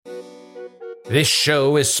This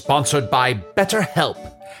show is sponsored by BetterHelp.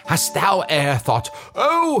 Hast thou e'er thought,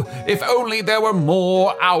 oh, if only there were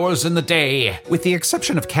more hours in the day? With the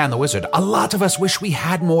exception of Can the Wizard, a lot of us wish we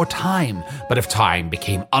had more time. But if time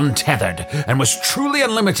became untethered and was truly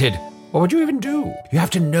unlimited, what would you even do? You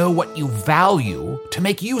have to know what you value to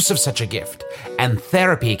make use of such a gift. And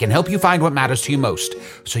therapy can help you find what matters to you most,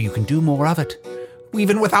 so you can do more of it,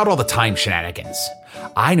 even without all the time shenanigans.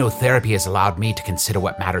 I know therapy has allowed me to consider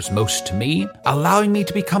what matters most to me, allowing me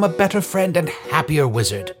to become a better friend and happier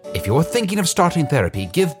wizard. If you're thinking of starting therapy,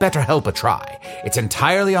 give BetterHelp a try. It's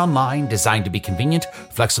entirely online, designed to be convenient,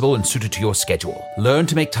 flexible, and suited to your schedule. Learn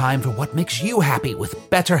to make time for what makes you happy with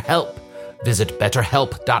BetterHelp. Visit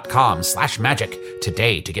betterhelp.com/magic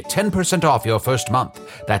today to get 10% off your first month.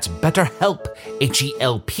 That's BetterHelp,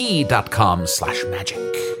 HELP.com/magic.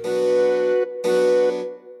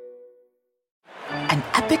 An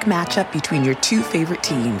epic matchup between your two favorite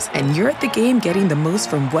teams, and you're at the game getting the most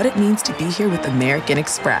from what it means to be here with American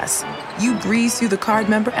Express. You breeze through the card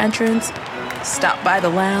member entrance, stop by the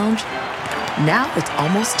lounge. Now it's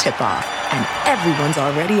almost tip-off, and everyone's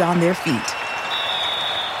already on their feet.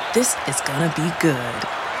 This is gonna be good.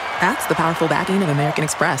 That's the powerful backing of American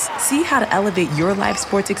Express. See how to elevate your live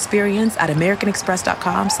sports experience at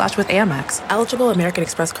americanexpress.com/withAmex. Eligible American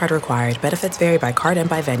Express card required. Benefits vary by card and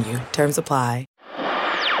by venue. Terms apply.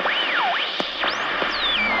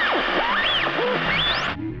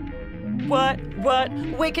 What?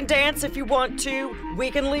 We can dance if you want to. We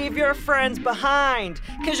can leave your friends behind.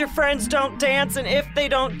 'Cause your friends don't dance, and if they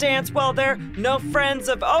don't dance, well, they're no friends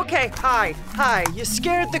of... Okay, hi. You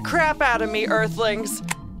scared the crap out of me, Earthlings.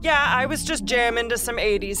 Yeah, I was just jamming to some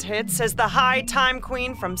 80s hits as the high time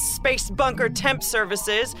queen from Space Bunker Temp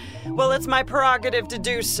Services. Well, it's my prerogative to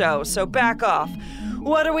do so back off.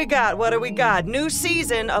 What do we got? New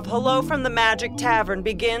season of Hello from the Magic Tavern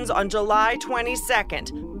begins on July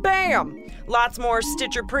 22nd. Bam! Lots more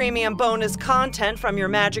Stitcher Premium bonus content from your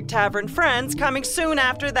Magic Tavern friends coming soon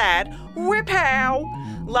after that. Whip-pow!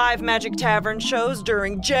 Live Magic Tavern shows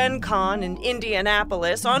during Gen Con in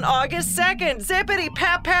Indianapolis on August 2nd.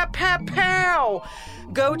 Zippity-pap-pap-pap-pow!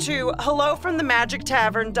 Go to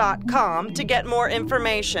hellofromthemagictavern.com to get more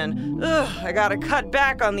information. I gotta cut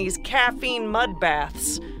back on these caffeine mud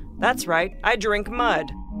baths. That's right, I drink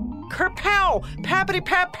mud. Kerpow!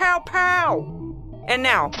 Pappity-pap-pow-pow! And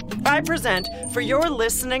now, I present, for your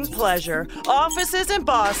listening pleasure, Offices and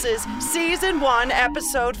Bosses, Season 1,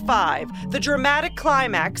 Episode 5, the dramatic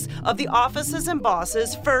climax of the Offices and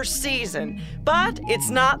Bosses first season. But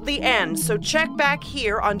it's not the end, so check back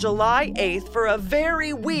here on July 8th for a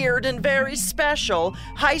very weird and very special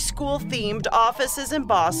high school-themed Offices and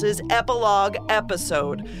Bosses epilogue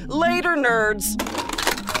episode. Later, nerds!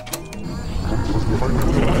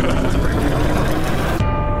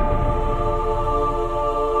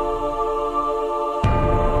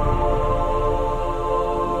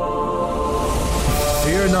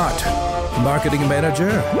 Fear not, marketing manager,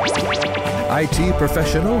 IT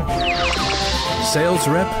professional, sales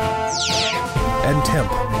rep, and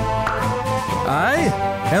temp. I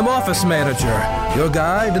am Office Manager, your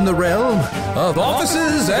guide in the realm of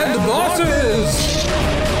offices and bosses.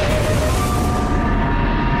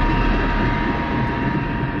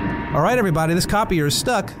 All right, everybody, this copier is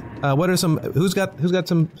stuck. Who's got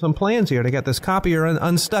some plans here to get this copier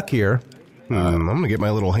unstuck here? I'm going to get my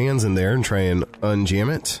little hands in there and try and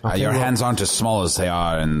unjam it. Okay, your hands aren't as small as they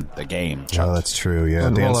are in the game, Chuck. Oh, that's true, yeah.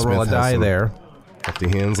 Dan Smith roll a die there. Hefty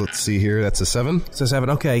hands. Let's see here. That's a 7. It's a 7.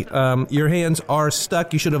 Okay. Your hands are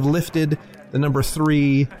stuck. You should have lifted the number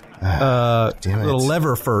 3 little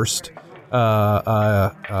lever first.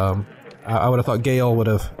 I would have thought Gail would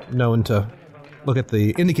have known to look at the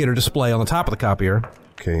indicator display on the top of the copier.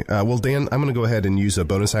 Okay. Well, Dan, I'm going to go ahead and use a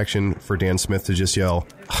bonus action for Dan Smith to just yell,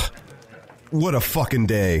 "What a fucking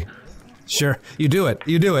day." Sure. You do it.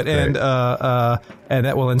 Right. And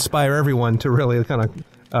that will inspire everyone to really kind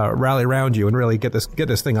of rally around you and really get this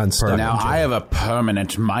thing unstuck. Now, I have a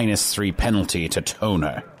permanent -3 penalty to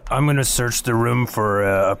toner. I'm going to search the room for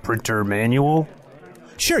a printer manual.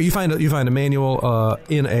 Sure. You find a manual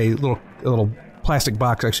in a little plastic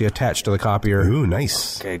box actually attached to the copier. Ooh,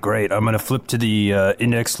 nice. Okay, great. I'm going to flip to the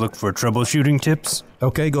index, look for troubleshooting tips.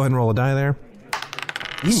 Okay, go ahead and roll a die there.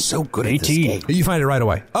 He's so good at this game. You find it right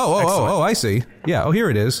away. Oh, I see. Yeah,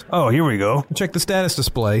 here it is. Oh, here we go. Check the status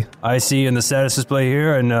display. I see in the status display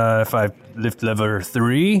here, and if I lift lever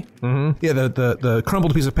 3... Mm-hmm. Yeah, the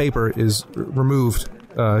crumbled piece of paper is removed.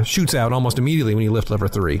 shoots out almost immediately when you lift lever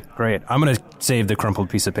 3. Great. I'm going to save the crumpled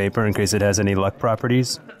piece of paper in case it has any luck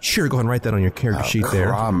properties. Sure, go ahead and write that on your character sheet there.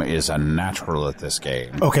 Crom is a natural at this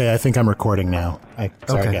game. Okay, I think I'm recording now.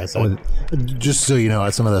 Sorry, Okay. guys. Just so you know,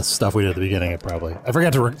 some of the stuff we did at the beginning, I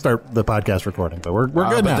forgot to start the podcast recording, but we're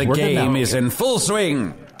good now. The We're good now. game is in full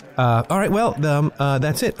swing. All right, well,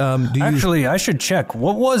 that's it. Actually, I should check.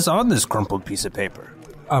 What was on this crumpled piece of paper?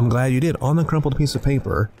 I'm glad you did. On the crumpled piece of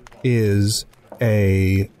paper is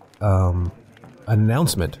a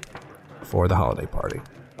announcement for the holiday party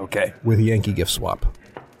Okay. with Yankee gift swap.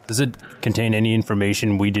 Does it contain any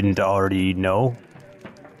information we didn't already know?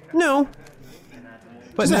 No.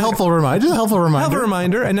 But Just a now- helpful reminder. Have a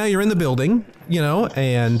reminder, and now you're in the building,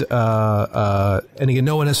 and again,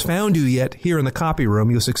 no one has found you yet here in the copy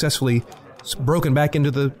room. You successfully broken back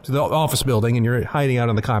into the office building, and you're hiding out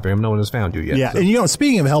in the copy room. No one has found you yet. Yeah, so. and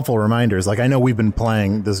speaking of helpful reminders, like I know we've been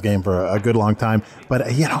playing this game for a good long time, but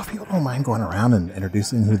if people don't mind going around and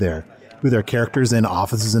introducing who their characters in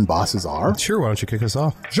Offices and Bosses are. Sure, why don't you kick us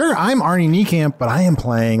off? Sure, I'm Arnie Niekamp, but I am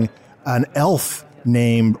playing an elf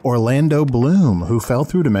named Orlando Bloom, who fell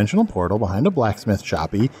through a dimensional portal behind a blacksmith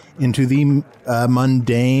shoppy into the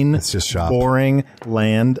mundane, It's just shop. boring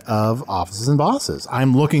land of Offices and Bosses.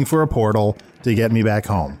 I'm looking for a portal to get me back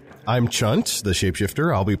home. I'm Chunt, the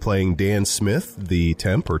shapeshifter. I'll be playing Dan Smith, the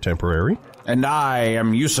temp or temporary. And I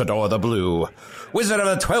am Usador the Blue, wizard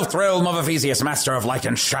of the 12th realm of Ephesius, master of light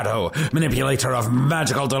and shadow, manipulator of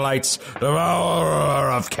magical delights,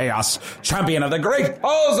 devourer of chaos, champion of the great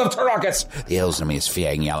halls of Tarakis. The elves know me as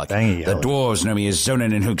Fiang Yalak. The dwarves know me as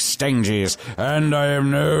Zonin and Hookstanges, and I am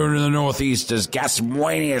known in the northeast as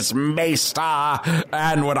Gasmoenius Maystar,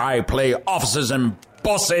 and when I play officers and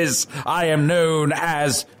bosses, I am known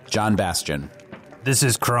as John Bastion. This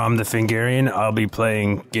is Crom the Fingarian. I'll be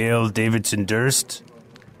playing Gail Davidson Durst,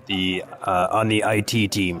 on the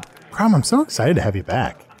IT team. Crom, I'm so excited to have you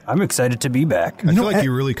back. I'm excited to be back. I feel like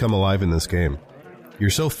you really come alive in this game. You're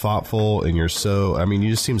so thoughtful, and you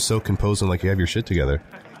just seem so composed and like you have your shit together.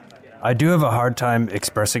 I do have a hard time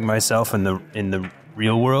expressing myself in the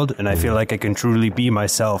real world, and I feel like I can truly be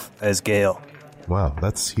myself as Gail. Wow,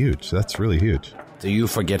 that's huge. That's really huge. Do you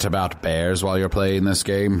forget about bears while you're playing this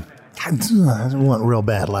game? I went real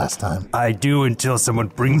bad last time. I do until someone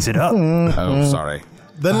brings it up. Oh, sorry.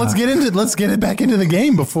 Then let's get it back into the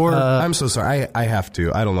game before. I'm so sorry. I have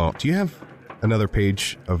to. I don't know. Do you have another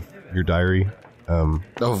page of your diary?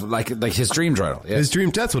 Like his dream journal. Yes. His dream.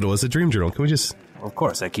 That's what it was. A dream journal. Can we just? Of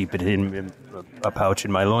course, I keep it in a pouch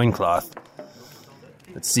in my loincloth.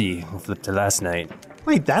 Let's see. We'll flip to last night.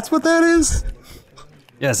 Wait, that's what that is?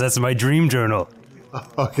 Yes, that's my dream journal.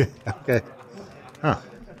 Okay. Huh.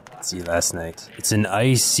 Let's see, last night. It's an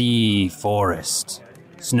icy forest.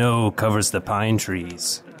 Snow covers the pine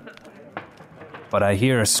trees. But I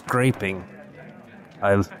hear a scraping.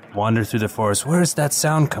 I wander through the forest. Where is that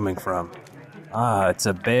sound coming from? Ah, it's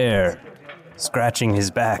a bear scratching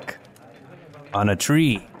his back on a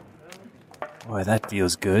tree. Boy, that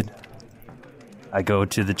feels good. I go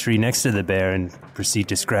to the tree next to the bear and proceed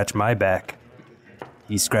to scratch my back.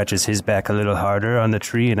 He scratches his back a little harder on the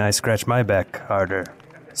tree, and I scratch my back harder.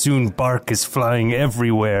 Soon bark is flying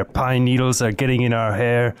everywhere. Pine needles are getting in our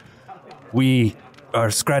hair. We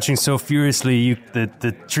are scratching so furiously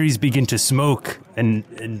the trees begin to smoke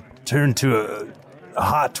and turn to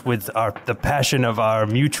hot with the passion of our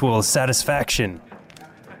mutual satisfaction.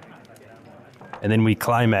 And then we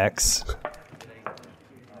climax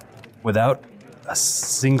without a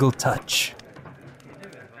single touch.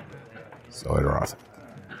 So erotic.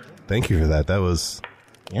 Thank you for that. That was...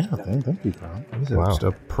 Yeah, thank you, Crom. He's Wow. just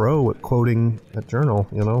a pro at quoting that journal,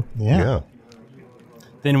 Yeah.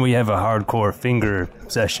 Then we have a hardcore finger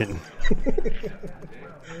session.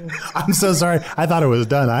 I'm so sorry. I thought it was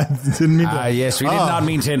done. I didn't mean to. Yes, we did not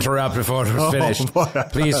mean to interrupt before it was finished. boy.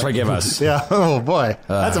 Please forgive us. Yeah. Oh, boy.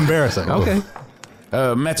 That's embarrassing. Okay.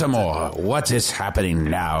 Metamor, what is happening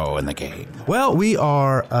now in the game? Well, we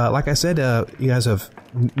are, like I said, you guys have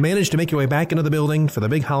managed to make your way back into the building for the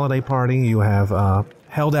big holiday party. You have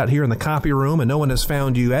held out here in the copy room, and no one has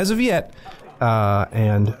found you as of yet. The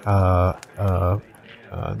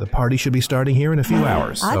party should be starting here in a few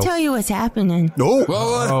hours. I'll tell you what's happening.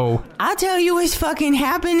 Oh, I'll tell you what's fucking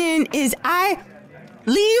happening is I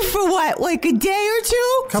leave for what, like a day or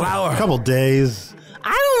two? Couple days. I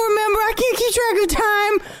don't remember. I can't keep track of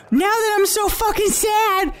time now that I'm so fucking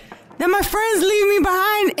sad that my friends leave me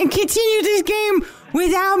behind and continue this game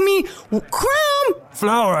without me. Crumb!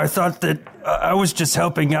 Flower, I thought that I was just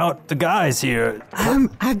helping out the guys here.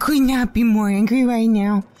 I could not be more angry right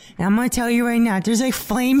now. And I'm gonna tell you right now, there's like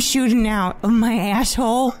flames shooting out of my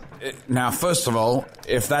asshole. Now, first of all,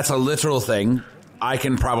 if that's a literal thing, I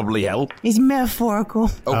can probably help. It's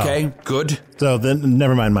metaphorical. Okay, good. So then,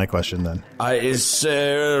 never mind my question then.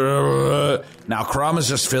 Now, Crom is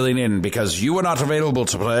just filling in because you were not available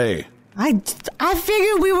to play. I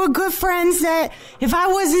figured we were good friends that if I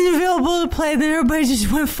wasn't available to play, then everybody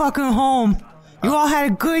just went fucking home. You all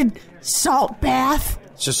had a good salt bath.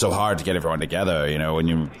 It's just so hard to get everyone together,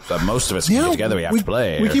 when most of us can get together, we have to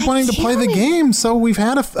play. We keep wanting to play the game, so we've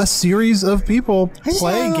had a series of people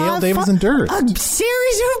play Gale, Davis, and Durst. A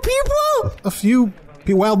series of people? A few.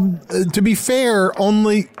 Well, to be fair,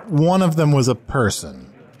 only one of them was a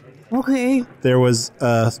person. Okay. There was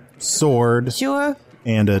a sword. Sure.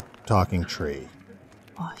 And a talking tree.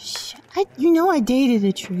 Oh, shit. I dated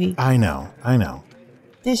a tree. I know.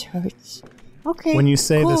 This hurts. Okay. When you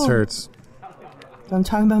say cool. this hurts. So I'm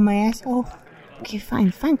talking about my asshole? Okay,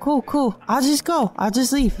 fine, cool. I'll just go. I'll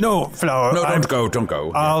just leave. No, Flower. No, don't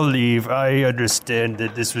go. I'll leave. I understand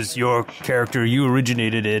that this was your character. You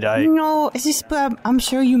originated it. No, it's just, but I'm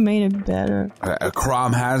sure you made it better.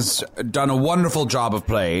 Crom has done a wonderful job of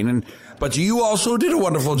playing, but you also did a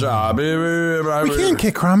wonderful job. We can't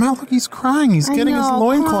kick Crom out. Look, he's crying. He's getting his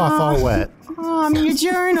loincloth all wet. Your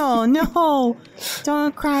journal. No.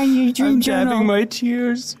 Don't cry in your dream journal. I'm dabbing my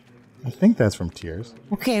tears. I think that's from Tears.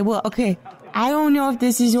 Okay. I don't know if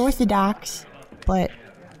this is orthodox, but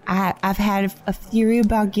I've had a theory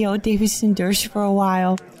about Gale Davis and Durst for a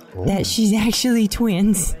while, that she's actually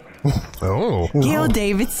twins. Oh. Gale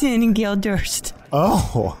Davidson and Gale Durst.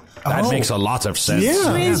 Oh. That makes a lot of sense. Yeah.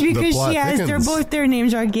 Twins because their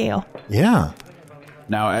names are Gale. Yeah.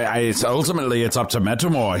 Now, it's ultimately up to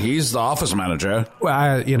Metamore. He's the office manager. Well,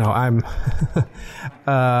 I'm...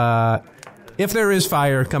 if there is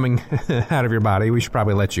fire coming out of your body, we should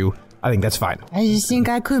probably let you. I think that's fine. I just think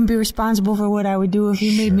I couldn't be responsible for what I would do if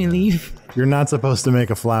you made me leave. You're not supposed to make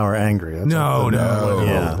a flower angry. That's No.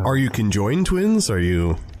 Yeah. Are you conjoined twins? Are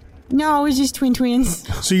you... No, it's just twins.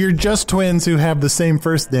 So you're just twins who have the same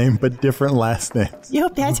first name but different last names.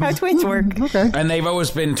 Yep, that's how twins work. Okay. And they've always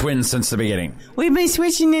been twins since the beginning. We've been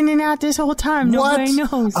switching in and out this whole time. Nobody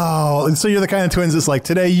knows. Oh, and so you're the kind of twins that's like,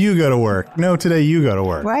 today you go to work. No, today you go to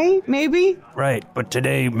work. Right? Maybe? Right, but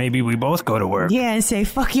today maybe we both go to work. Yeah, and say,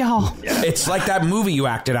 fuck y'all. It's like that movie you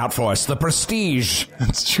acted out for us, The Prestige.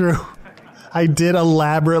 That's true. I did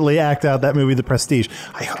elaborately act out that movie, The Prestige.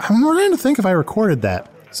 I'm trying to think if I recorded that.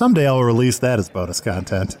 Someday I'll release that as bonus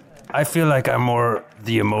content. I feel like I'm more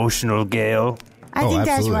the emotional Gale. I think that's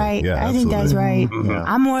absolutely. right. Yeah, I think that's right. Yeah.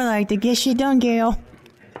 I'm more like the get shit done, Gale.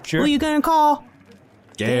 Sure. Who you gonna call?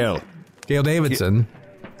 Gale Davidson.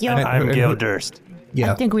 Yo, I'm Gale Durst.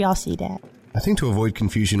 Yeah. I think we all see that. I think to avoid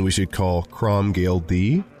confusion, we should call Crom Gale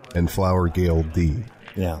D and Flower Gale D.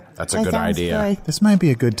 Yeah. That's a That good sounds idea. good. This might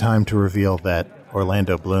be a good time to reveal that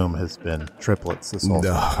Orlando Bloom has been triplets this whole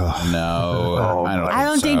time. No, I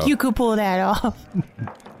don't think you could pull that off.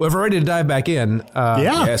 Well, if we're ready to dive back in,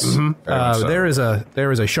 Yeah. Yes. Very much so.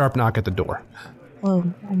 there is a sharp knock at the door. Oh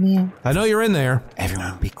man. I know you're in there.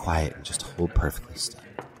 Everyone be quiet and just hold perfectly still.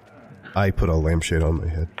 I put a lampshade on my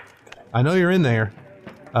head. I know you're in there.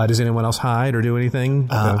 Does anyone else hide or do anything?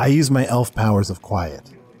 I use my elf powers of quiet.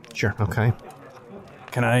 Sure. Okay.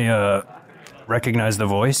 Can I recognize the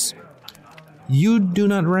voice? You do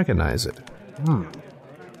not recognize it.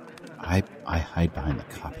 I hide behind the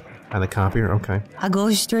copier. And the copier. Okay. I go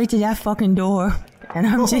straight to that fucking door, and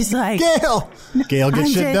I'm just like, Gale! Gale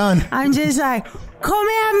gets shit done. I'm just like, come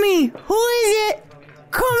at me. Who is it?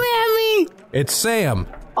 Come at me. It's Sam.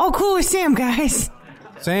 Oh, cool. It's Sam, guys.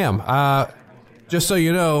 Sam. Just so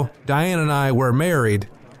you know, Diane and I were married.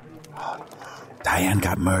 Diane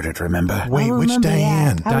got murdered, remember? Wait, which remember that. Diane?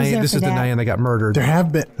 I was Diane. there This for is the that. Diane that got murdered. There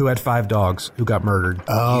have been. Who had 5 dogs who got murdered.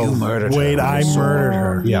 Oh, You murdered wait, her. I murdered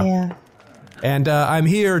her. Yeah. And I'm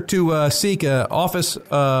here to seek a office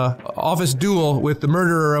duel with the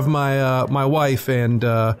murderer of my wife and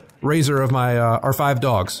raiser of my our 5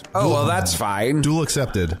 dogs. Oh, well, that's fine. Duel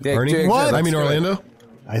accepted. Yeah, Ernie? what? I mean, That's good. Orlando?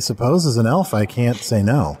 I suppose as an elf, I can't say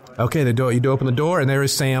no. Okay, you do open the door, and there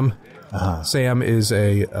is Sam. Sam is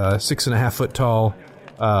a 6.5 foot tall.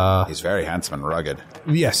 He's very handsome and rugged.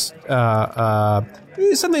 Yes.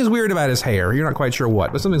 Something's weird about his hair. You're not quite sure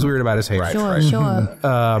what, but something's weird about his hair. Sure.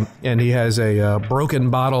 And he has a broken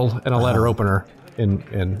bottle and a letter opener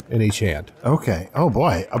in each hand. Okay. Oh,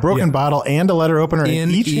 boy. A broken bottle and a letter opener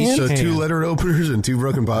in each hand? So hand. 2 letter openers and 2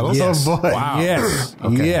 broken bottles? Yes. Oh, boy. Wow. Yes.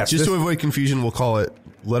 Okay. Yes. Just This- to avoid confusion, we'll call it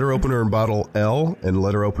letter opener and bottle L and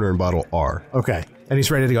letter opener and bottle R. Okay. and he's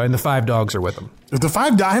ready to go. And the 5 dogs are with him.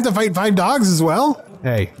 I have to fight 5 dogs as well?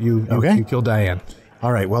 Hey, you Okay. killed Diane.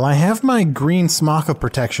 All right. Well, I have my green smock of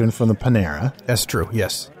protection from the Panera. That's true.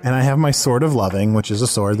 Yes. And I have my sword of loving, which is a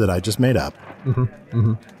sword that I just made up.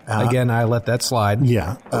 Again, I let that slide.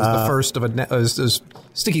 Yeah. That was the first of a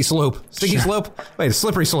sticky slope. Sticky slope? Wait, a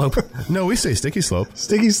slippery slope. No, we say sticky slope.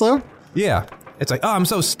 Sticky slope? Yeah. It's like, oh, I'm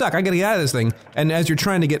so stuck. I got to get out of this thing. And as you're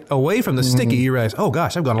trying to get away from the sticky, you realize, oh,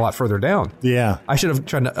 gosh, I've gone a lot further down. Yeah. I should have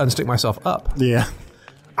tried to unstick myself up. Yeah.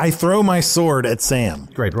 I throw my sword at Sam.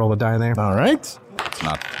 Great. Roll the die there. All right. That's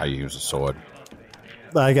not how you use a sword.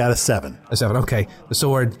 I got a 7. A 7. Okay. The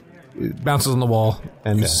sword bounces on the wall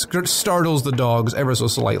and startles the dogs ever so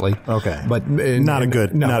slightly. Okay. But not a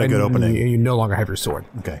good opening. You no longer have your sword.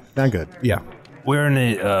 Okay. Not good. Yeah. We're in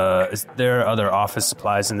a. Is there other office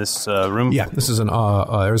supplies in this room? Yeah. This is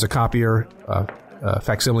there's a copier,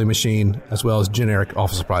 facsimile machine, as well as generic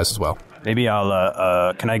office supplies as well. Maybe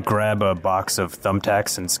I'll. Can I grab a box of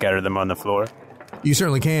thumbtacks and scatter them on the floor? You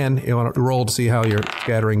certainly can. You want to roll to see how your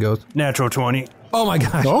scattering goes. Natural 20. Oh my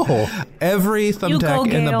gosh. Oh. Every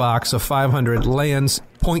thumbtack in the Gail. box of 500 lands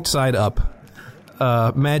point side up.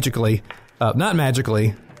 Magically. Not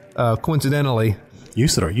magically. Coincidentally.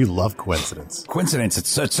 Usador, you love coincidence. Coincidence. It's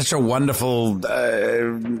such a wonderful,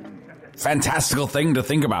 fantastical thing to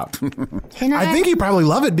think about. Can I think you probably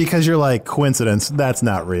love it because you're like, coincidence, that's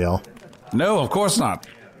not real. No, of course not.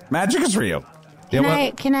 Magic is real. Can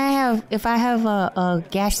I have, if I have a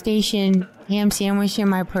gas station ham sandwich in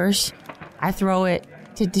my purse, I throw it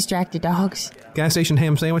to distract the dogs. Gas station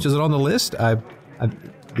ham sandwich, is it on the list? Yeah.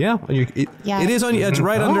 Yeah. It is on. It's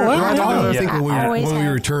right under. Right under I think I always when we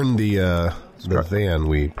have. returned the van,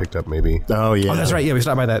 we picked up maybe. Oh, yeah. Oh, that's right. Yeah, we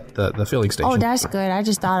stopped by the filling station. Oh, that's good. I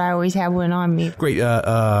just thought I always had one on me. Great.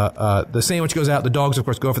 The sandwich goes out. The dogs, of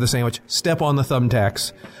course, go for the sandwich. Step on the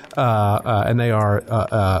thumbtacks, and they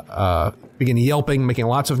are begin yelping, making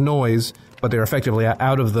lots of noise. But they're effectively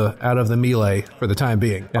out of the melee for the time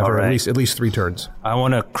being. Now for right. at least 3 turns. I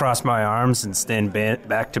want to cross my arms and stand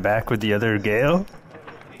back to back with the other Gale.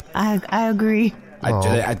 I agree.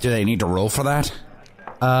 Do they need to roll for that?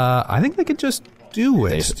 I think they could just do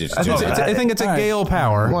it. I think it's a Gale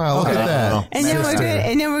power. Wow, look at that. And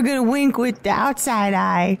then we're gonna wink with the outside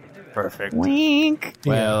eye. Perfect. Wink.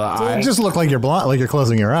 Well, You just look like you're blind, like you're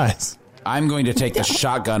closing your eyes. I'm going to take the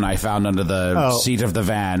shotgun I found under the seat of the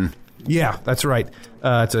van. Yeah, that's right.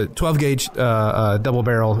 It's a 12-gauge double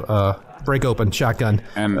barrel break open shotgun.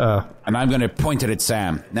 And I'm going to point it at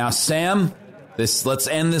Sam. Now, Sam, let's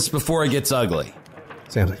end this before it gets ugly.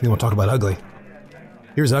 Sam's like, you want to talk about ugly?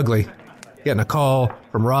 Here's ugly. Getting a call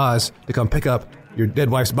from Roz to come pick up your dead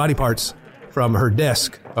wife's body parts from her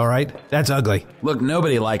desk. All right? That's ugly. Look,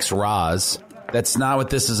 nobody likes Roz. That's not what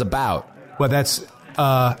this is about. But that's...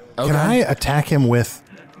 Can I attack him with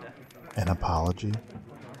an apology?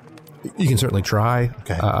 You can certainly try.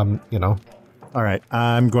 Okay. All right.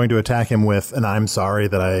 I'm going to attack him with an I'm sorry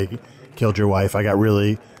that I killed your wife. I got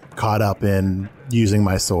really caught up in using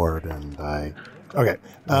my sword and I... Okay.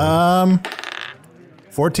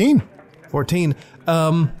 14. 14.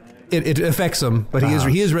 It affects him, but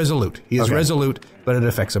he is resolute. He is resolute, but it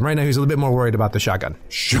affects him. Right now, he's a little bit more worried about the shotgun.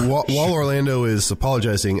 While Orlando is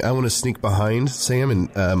apologizing, I want to sneak behind Sam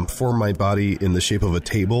and form my body in the shape of a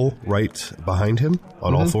table right behind him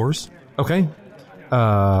on all fours. Okay.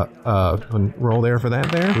 Roll there for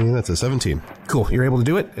that there. Yeah, that's a 17. Cool. You're able to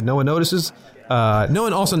do it, and no one notices. No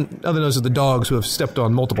one also notices the dogs who have stepped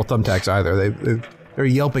on multiple thumbtacks either. Their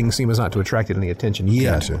yelping seems not to attract any attention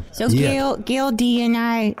yet. Gotcha. So Gail D and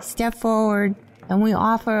I step forward and we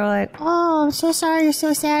offer like, oh, I'm so sorry you're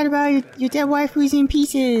so sad about your dead wife who's in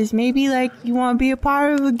pieces. Maybe like you want to be a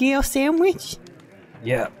part of a Gail sandwich?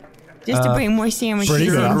 Yeah. Just to bring more sandwiches. Pretty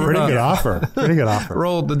good offer. Pretty good offer.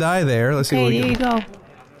 Roll the die there. Let's see what we Hey, there get. you go.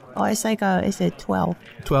 Oh, it's a 12.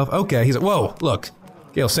 12. Okay. He's like, whoa, look.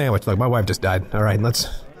 Gail sandwich. Look, my wife just died. All right, let's...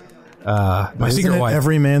 my secret wife.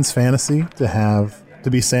 Every man's fantasy to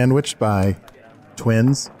be sandwiched by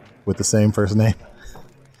twins with the same first name.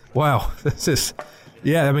 Wow, this is...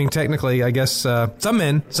 Yeah, I mean, technically, I guess some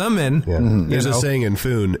men. Yeah. There's a saying in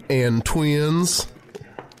Foon, and twins.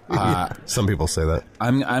 Some people say that.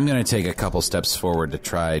 I'm going to take a couple steps forward to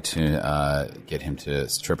try to get him to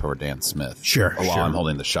trip over Dan Smith. Sure. While I'm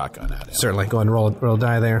holding the shotgun at him. Certainly. Go ahead and roll a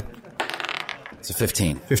die there. It's a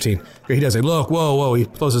 15. 15. He does a look, whoa. He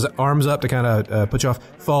throws his arms up to kind of put you off,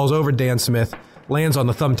 falls over Dan Smith, lands on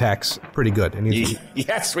the thumbtacks pretty good. And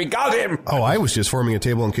Yes, we got him! Oh, I was just forming a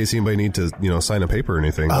table in case anybody need to, sign a paper or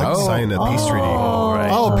anything. Like sign a peace treaty.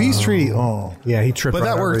 Oh, peace treaty. Oh. Yeah, he tripped But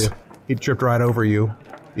that over worked. you. He tripped right over you.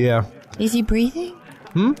 Yeah. Is he breathing?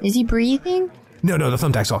 Is he breathing? No, the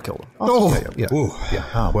thumbtacks all killed him. Oh. Yeah. Ooh.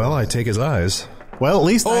 Well, I take his eyes. Well, at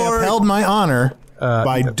least I upheld my honor.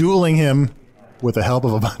 by dueling him with the help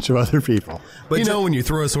of a bunch of other people. But you know when you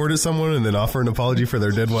throw a sword at someone and then offer an apology for their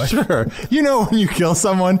dead wife? Sure. You know when you kill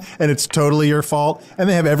someone and it's totally your fault and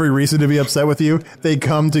they have every reason to be upset with you, they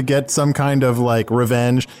come to get some kind of like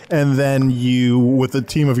revenge, and then you, with a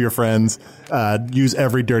team of your friends, use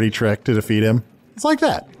every dirty trick to defeat him. It's like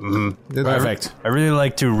that. Mm-hmm. Perfect. I really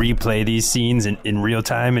like to replay these scenes in real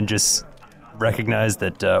time and just recognize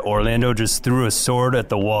that Orlando just threw a sword at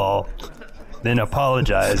the wall, then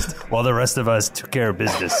apologized while the rest of us took care of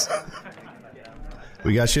business.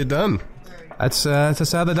 We got shit done. That's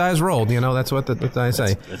how the dice rolled. You know, that's what the dice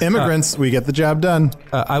say. Immigrants, we get the job done.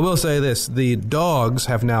 I will say this: the dogs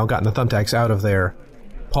have now gotten the thumbtacks out of their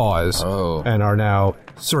paws and are now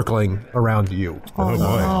circling around you. Oh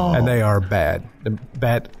boy! And they are bad.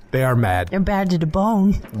 They are mad. They're bad to the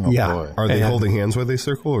bone. Yeah. Boy. Are they holding hands while they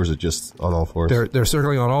circle, or is it just on all fours? They're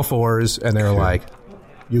circling on all fours, and they're like,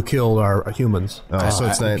 "You killed our humans." So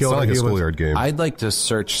it's not like a schoolyard game. I'd like to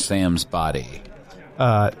search Sam's body.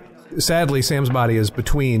 Sadly, Sam's body is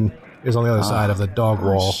on the other side of the dog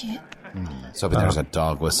wall. Shit. So if there's a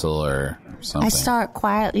dog whistle or something. I start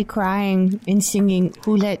quietly crying and singing,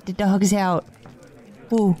 "Who let the dogs out?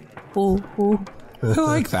 Who? I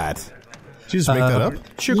like that. Did you just make that up?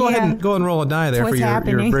 Sure, go ahead Yeah. and roll a die there What's for your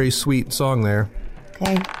happening? very sweet song there.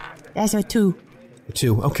 Okay, that's a 2.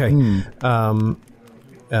 2. Okay.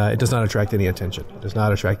 It does not attract any attention. It does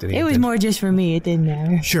not attract any It was attention. more just for me. It didn't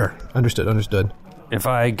matter. Sure. Understood. If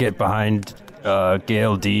I get behind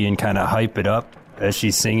Gail D and kind of hype it up as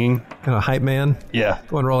she's singing, Kind of hype man. yeah,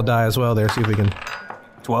 Go and roll a die as well there. See if we can.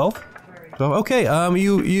 12. So, okay.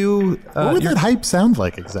 You. What would that hype sound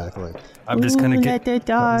like exactly? I'm just gonna Who get let the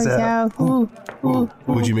dogs out? Who?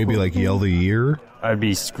 Would you maybe like yell the year? I'd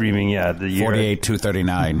be screaming, the year.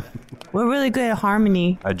 48-239. We're really good at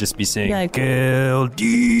harmony. I'd just be saying, Be like- Gail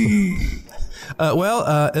D. I'll go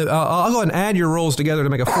ahead and add your rolls together to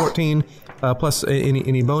make a 14 plus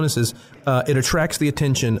any bonuses. It attracts the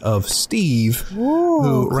attention of Steve,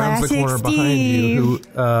 who rounds the classic corner behind you.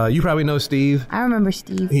 Who you probably know Steve. I remember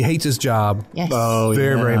Steve. He hates his job. Yes. Oh,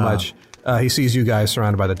 very, yeah. very much. He sees you guys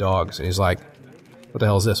surrounded by the dogs, and he's like, "What the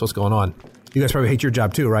hell is this? What's going on?" You guys probably hate your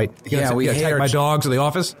job too, right? Yeah, we hate attack our my j- dogs in the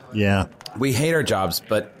office. Yeah. We hate our jobs,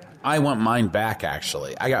 but I want mine back,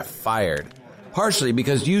 actually. I got fired. Partially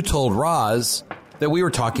because you told Roz that we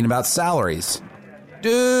were talking about salaries.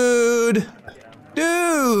 Dude,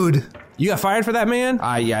 you got fired for that, man?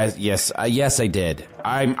 Yes, I did.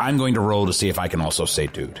 I'm going to roll to see if I can also say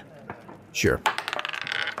dude. Sure.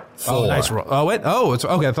 4. Oh, nice roll. Oh, wait. Oh, it's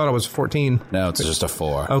okay. I thought it was 14. No, it's just a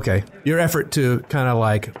 4. Okay. Your effort to kind of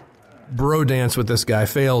like bro dance with this guy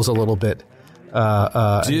fails a little bit.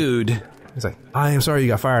 Dude. He's like, I am sorry you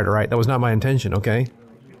got fired, all right? That was not my intention, okay?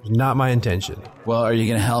 It was not my intention. Well, are you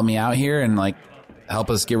going to help me out here and, help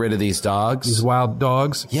us get rid of these dogs? These wild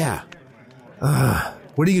dogs. Yeah.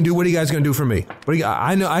 What are you going to do? What are you guys going to do for me?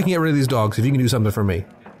 I know I can get rid of these dogs if you can do something for me.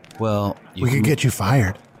 Well, We could get you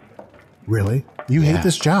fired. Really? You hate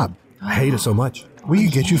this job. I hate it so much. We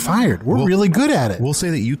could get you fired. We're really good at it. We'll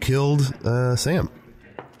say that you killed Sam.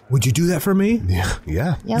 Would you do that for me?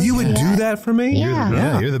 Yeah. You would do that for me?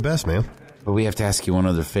 Yeah. You're the best, man. But we have to ask you one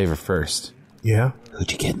other favor first. Yeah.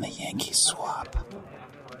 Who'd you get in the Yankee swap?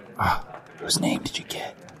 Whose name did you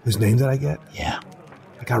get? Whose name did I get? Yeah.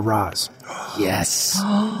 I got Roz. Yes.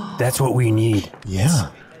 That's what we need. Yeah.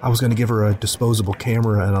 I was going to give her a disposable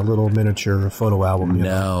camera and a little miniature photo album. you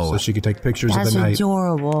know, No. so she could take pictures That's of the night.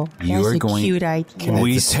 adorable. You That's are a going- cute idea. Can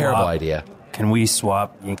we It's a terrible swap? idea. Can we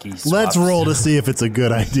swap Yankee swaps? Let's roll to see if it's a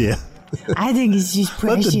good idea. I think it's just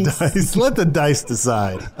Let precious. let the dice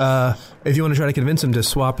decide. If you want to try to convince him to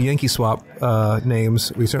swap Yankee swap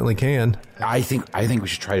names, we certainly can. I think we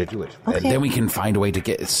should try to do it. Okay. And then we can find a way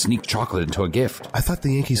to sneak chocolate into a gift. I thought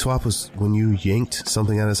the Yankee swap was when you yanked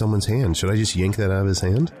something out of someone's hand. Should I just yank that out of his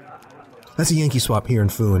hand? That's a Yankee swap here in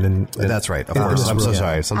Foon. And That's right. Of Yeah, course. I'm so yeah.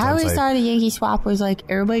 sorry. I Sometimes always thought a Yankee swap was like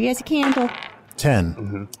everybody gets a candle.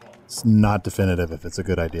 10. It's not definitive if it's a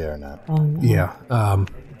good idea or not. Oh, no. Yeah.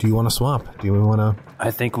 Do you want to swap? Do you want to? I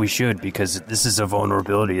think we should because this is a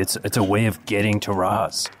vulnerability. It's a way of getting to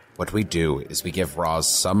Roz. What we do is we give Roz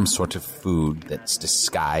some sort of food that's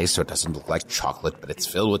disguised so it doesn't look like chocolate, but it's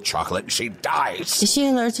filled with chocolate and she dies. Is she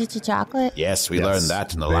allergic to chocolate? Yes, we learned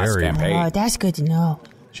that in the last Very. campaign. Oh, that's good to know.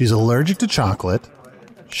 She's allergic to chocolate.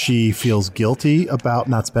 She feels guilty about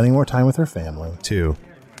not spending more time with her family. 2,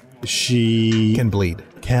 She Can bleed.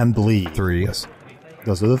 can bleed. 3. Yes.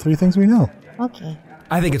 Those are the 3 things we know. Okay.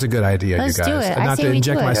 I think it's a good idea, Let's you guys. do it. I Not say to we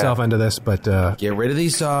inject do it. myself into this, but Get rid of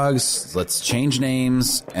these dogs. Let's change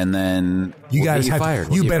names, and then you we'll guys get have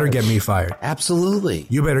fired. you We'll better fired. get me fired. Absolutely.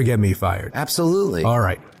 You better get me fired. Absolutely. All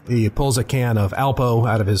right. He pulls a can of Alpo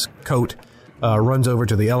out of his coat, runs over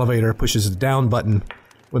to the elevator, pushes the down button.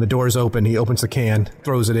 When the doors open, he opens the can,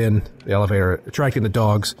 throws it in the elevator, attracting the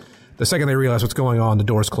dogs. The second they realize what's going on, the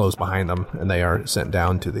doors close behind them, and they are sent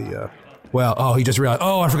down to the... he just realized,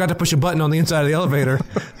 I forgot to push a button on the inside of the elevator.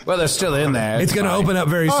 Well, they're still in there. It's going to open up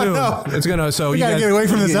very soon. no. It's going to... So We you gotta guys, get away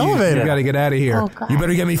from this elevator. You got to get out of here. Oh, God. You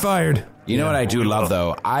better get me fired. You know what I do love,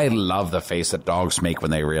 though? I love the face that dogs make when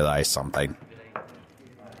they realize something.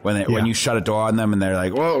 When you shut a door on them and they're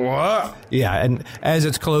like, whoa, what? Yeah, and as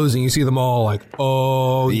it's closing, you see them all like,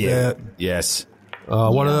 yeah. Yes.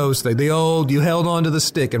 One of those things. The old, you held onto the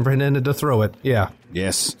stick and pretended to throw it. Yeah.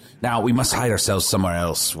 Yes. Now, we must hide ourselves somewhere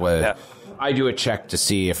else. I do a check to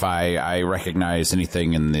see if I recognize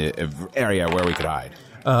anything in the area where we could hide.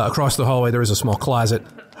 Across the hallway, there is a small closet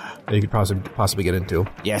that you could possibly get into.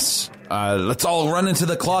 Yes. Let's all run into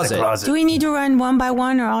the closet. Do we need to run one by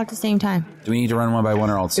one or all at the same time? Do we need to run one by one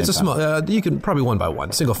or all at the same It's a time? small, you can probably one by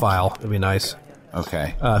one. Single file would be nice.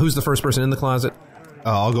 Okay. Who's the first person in the closet?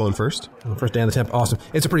 I'll go in first. First Dan the Temp. Awesome.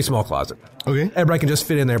 It's a pretty small closet. Okay. Everybody can just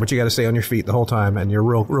fit in there, but you got to stay on your feet the whole time, and you're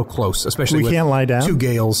real close, especially We with can't lie down? two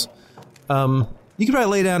Gales. You could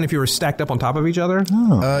probably lay down if you were stacked up on top of each other.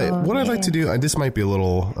 What I'd like to do, this might be a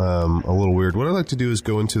little weird. What I'd like to do is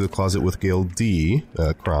go into the closet with Gail D,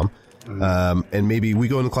 Crom, and maybe we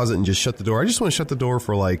go in the closet and just shut the door. I just want to shut the door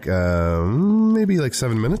for maybe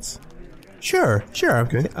 7 minutes. Sure.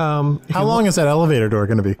 Okay. How long is that elevator door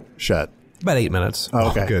going to be shut? About 8 minutes. Oh,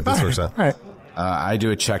 okay. Good. That's works out. All right. I do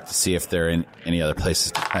a check to see if there are in any other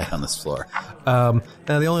places to hide on this floor. Now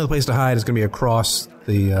the only other place to hide is going to be across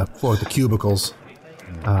the floor of the cubicles.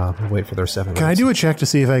 Wait for their 7 minutes. Can I do a check to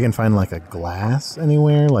see if I can find a glass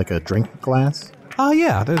anywhere, like a drink glass?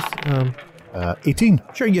 Yeah. There's 18.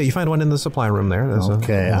 sure. Yeah, you find one in the supply room there. There's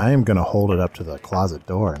Okay, I am going to hold it up to the closet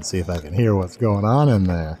door and see if I can hear what's going on in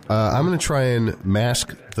there. I'm going to try and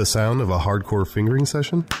mask the sound of a hardcore fingering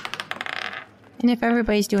session. And if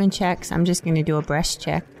everybody's doing checks, I'm just going to do a breast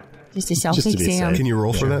check. Just a Just to be self-exam. safe. Can you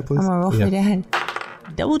roll for that, please? I'm going to roll for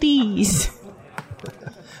that. Double D's.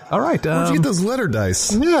 All right. Where'd you get those letter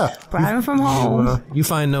dice? Yeah. Brought them from home. You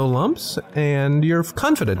find no lumps, and you're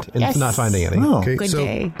confident in Yes. not finding any. Oh. Okay, Good so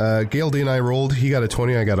day. Gail D and I rolled. He got a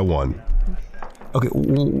 20. I got a 1. Okay,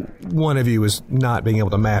 one of you is not being able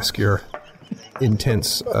to mask your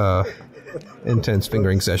intense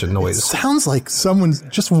fingering session noise. Sounds like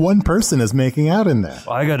just one person is making out in there.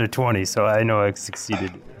 Well, I got a 20, so I know I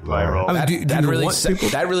succeeded my roll. I mean, That you really want people-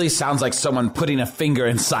 that really sounds like someone putting a finger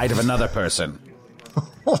inside of another person.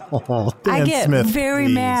 Oh, I Dan get Smith, very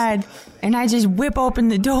please. mad, and I just whip open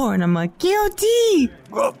the door, and I'm like, guilty!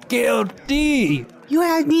 Guilty!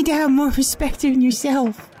 You need to have more respect in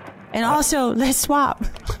yourself. And also, let's swap.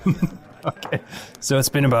 Okay. So it's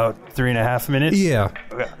been about 3.5 minutes? Yeah.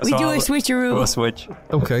 Okay, We so do a I'll switcheroo. switch.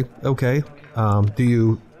 Okay. Do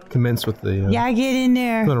you commence with the... Yeah, I get in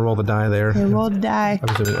there. I'm going to roll the die there. I roll the die.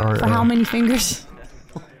 I'm assuming- or, For how many fingers?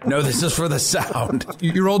 No, this is for the sound.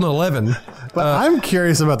 You rolled an 11. But I'm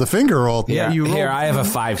curious about the finger roll. Yeah, you here rolled- I have a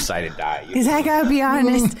 5-sided die. Because I gotta be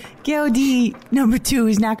honest, Gail D number 2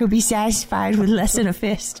 is not gonna be satisfied with less than a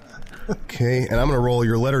fist. Okay, and I'm going to roll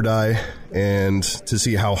your letter die and to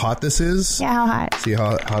see how hot this is. Yeah, how hot? See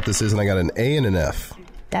how hot this is, and I got an A and an F.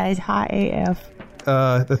 That is hot AF.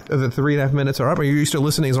 The 3.5 minutes are up. Are you still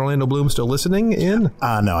listening? Is Orlando Bloom still listening in?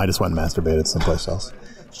 No, I just went and masturbated someplace else.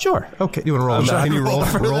 Sure. Okay. You want to roll a die? Can you roll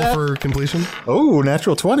for completion? Oh,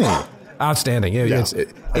 natural 20. Outstanding. Yeah, Yeah.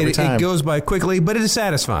 Every it time. goes by quickly, but it is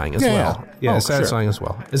satisfying as Yeah, well. yeah. Yeah, Oh, it's satisfying as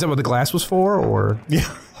well. Is that what the glass was for, or? Yeah,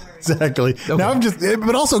 exactly. Now I'm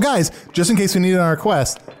but also, guys, just in case we need it on our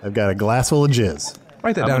quest, I've got a glass full of jizz.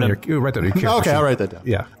 Write that down. Write that on your character Okay, sheet. I'll write that down.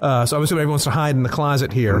 Yeah. So I'm assuming everyone wants to hide in the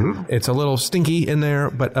closet here. It's a little stinky in there,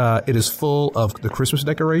 but it is full of the Christmas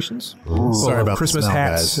decorations. Full Sorry of about the Christmas smell,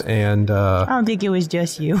 hats guys. and I don't think it was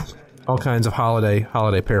just you. all kinds of holiday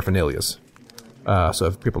paraphernalias. So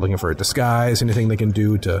if people are looking for a disguise, anything they can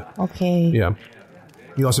do to, Okay. yeah.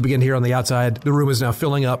 You also begin here on the outside. The room is now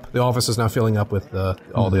filling up. The office is now filling up with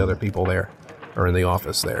all the other people there, or in the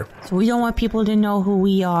office there. So we don't want people to know who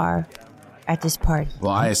we are at this party.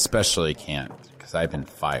 Well, I especially can't because I've been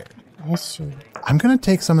fired. That's true. I'm going to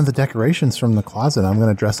take some of the decorations from the closet. I'm going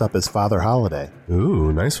to dress up as Father Holiday.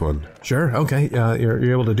 Ooh, nice one. Sure. Okay.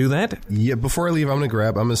 You're able to do that. Yeah, before I leave, I'm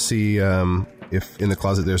going to see if in the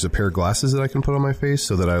closet there's a pair of glasses that I can put on my face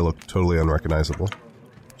so that I look totally unrecognizable.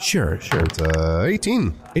 Sure. It's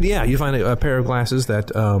 18. And yeah, you find a pair of glasses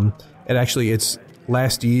that it's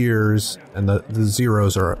last year's, and the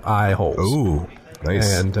zeros are eye holes. Ooh,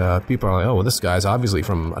 nice. And people are like, oh, well, this guy's obviously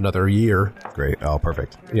from another year. Great. Oh,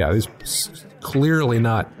 perfect. Yeah, he's clearly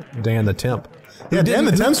not Dan the Temp. Yeah, Dan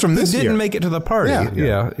the Temp's from this year. Didn't make it to the party.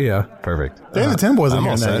 Yeah. Perfect. Dan the Temp wasn't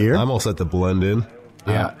here that year. I'm all set to blend in.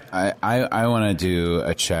 Yeah. I want to do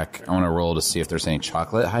a check. I want to roll to see if there's any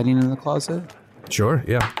chocolate hiding in the closet. Sure,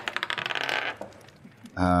 yeah.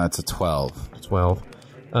 It's a 12. 12.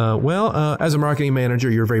 As a marketing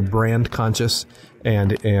manager, you're very brand conscious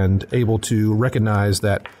and able to recognize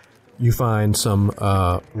that you find some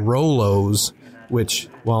Rolos, which,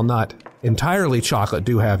 while not entirely chocolate,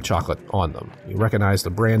 do have chocolate on them. You recognize the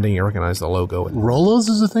branding, you recognize the logo. Rolos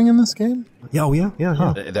is a thing in this game? Oh, yeah.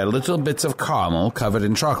 Huh. They're little bits of caramel covered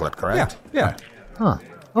in chocolate, correct? Yeah. Huh.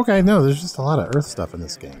 Okay, no, there's just a lot of Earth stuff in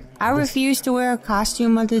this game. I refuse to wear a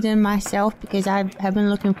costume other than myself because I have been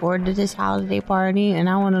looking forward to this holiday party, and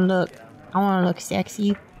I want to look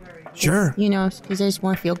sexy. Sure. You know, because I just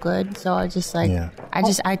want to feel good. So I just Yeah.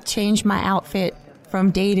 I changed my outfit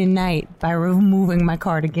from day to night by removing my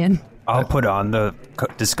cardigan. I'll put on the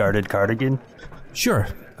discarded cardigan. Sure.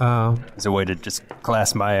 As a way to just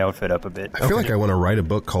class my outfit up a bit. I feel like I want to write a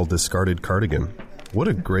book called Discarded Cardigan. What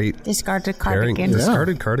a great Discarded pairing. cardigan.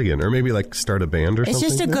 Discarded Cardigan. Or maybe like start a band or It's something.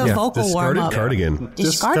 just a good vocal Discarded warm-up. Cardigan.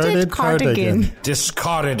 Discarded cardigan.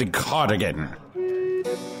 Discarded cardigan.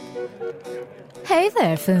 Hey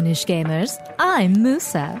there, Foonish Gamers. I'm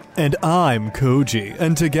Musa. And I'm Koji,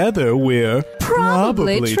 and together we're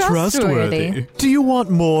Probably trustworthy. Do you want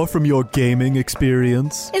more from your gaming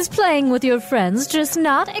experience? Is playing with your friends just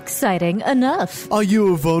not exciting enough? Are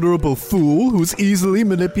you a vulnerable fool who's easily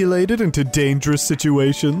manipulated into dangerous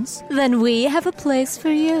situations? Then we have a place for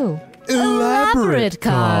you. Elaborate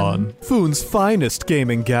Con. Foon's finest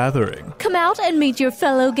gaming gathering. Come out and meet your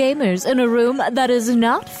fellow gamers in a room that is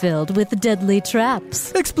not filled with deadly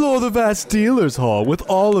traps. Explore the vast dealer's hall with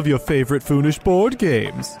all of your favorite Foonish board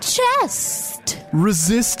games. Chest.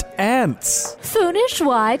 Resist ants. Foonish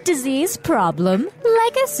Wide Disease Problem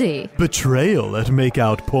Legacy. Betrayal at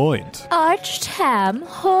Makeout Point. Arched Ham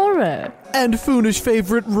Horror. And Foonish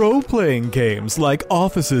favorite role-playing games like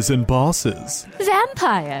Offices and Bosses.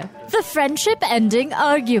 Vampire. The Friendship Ending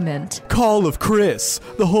Argument. Call of Chris,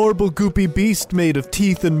 the horrible goopy beast made of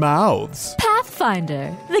teeth and mouths.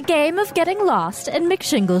 Pathfinder. The game of getting lost in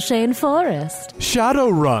McShingleshane Forest.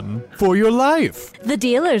 Shadowrun, for your life. The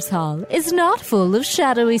Dealer's Hall is not full of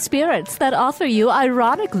shadowy spirits that offer you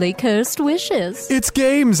ironically cursed wishes. It's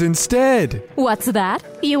games instead. What's that?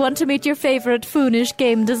 You want to meet your favorite Foonish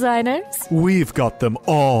game designers? We've got them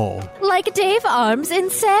all. Like Dave Arms in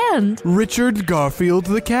Sand. Richard Garfield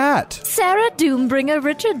the Cat. Sarah Doombringer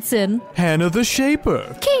Richardson. Hannah the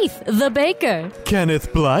Shaper. Keith the Baker.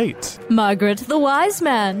 Kenneth Blight. Margaret the Wise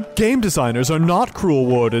Man. Game designers are not cruel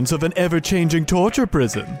wardens of an ever-changing torture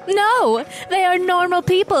prison. No, they are normal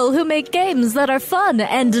people who make games that are fun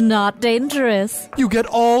and not dangerous. You get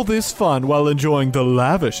all this fun while enjoying the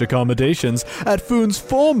lavish accommodations at Foon's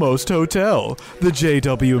foremost hotel, the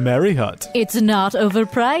J.W. Merry Hut. It's not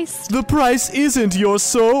overpriced. The price isn't your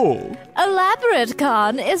soul. Elaborate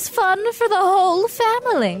Con is fun for the whole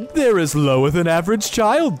family. There is lower than average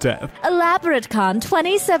child death. Elaborate Con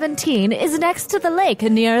 2017 is next to the lake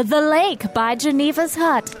near The Lake by Geneva's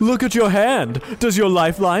Hut. Look at your hand. Does your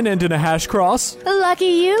lifeline end in a hash cross? Lucky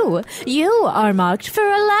you. You are marked for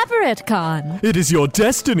Elaborate Con. It is your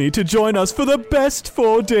destiny to join us for the best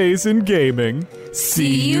 4 days in gaming.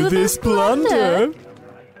 See you this plunder.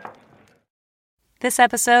 This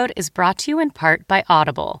episode is brought to you in part by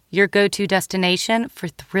Audible, your go-to destination for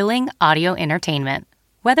thrilling audio entertainment.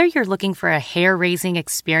 Whether you're looking for a hair-raising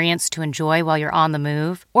experience to enjoy while you're on the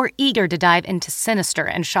move or eager to dive into sinister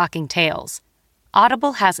and shocking tales,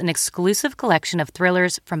 Audible has an exclusive collection of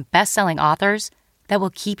thrillers from best-selling authors that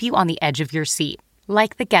will keep you on the edge of your seat,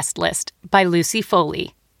 like The Guest List by Lucy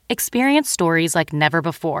Foley. Experience stories like never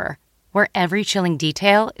before, where every chilling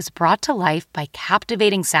detail is brought to life by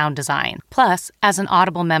captivating sound design. Plus, as an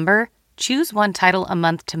Audible member, choose one title a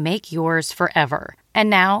month to make yours forever. And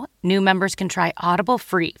now, new members can try Audible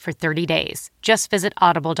free for 30 days. Just visit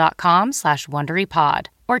audible.com/WonderyPod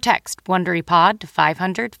or text WonderyPod to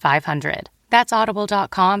 500-500. That's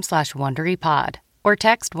audible.com/WonderyPod or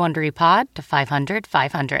text WonderyPod to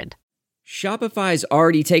 500-500. Shopify's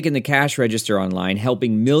already taken the cash register online,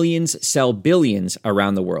 helping millions sell billions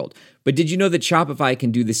around the world. But did you know that Shopify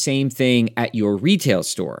can do the same thing at your retail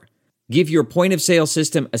store? Give your point-of-sale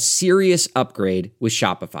system a serious upgrade with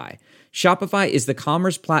Shopify. Shopify is the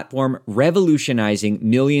commerce platform revolutionizing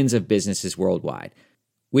millions of businesses worldwide.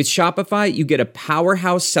 With Shopify, you get a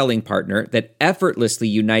powerhouse selling partner that effortlessly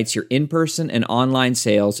unites your in-person and online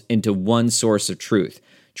sales into one source of truth.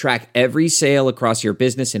 Track every sale across your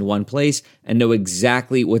business in one place and know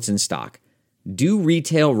exactly what's in stock. Do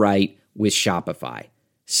retail right with Shopify.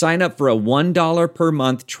 Sign up for a $1 per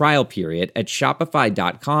month trial period at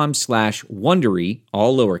shopify.com/Wondery,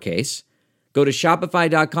 all lowercase. Go to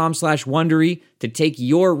shopify.com/Wondery to take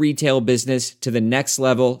your retail business to the next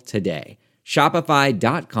level today.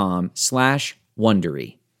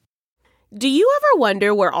 Shopify.com/Wondery. Do you ever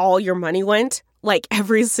wonder where all your money went? Like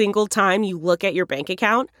every single time you look at your bank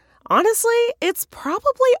account? Honestly, it's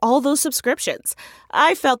probably all those subscriptions.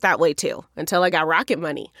 I felt that way too, until I got Rocket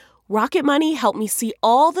Money. Rocket Money helped me see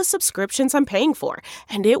all the subscriptions I'm paying for,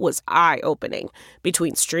 and it was eye-opening.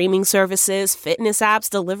 Between streaming services, fitness apps,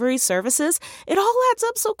 delivery services, it all adds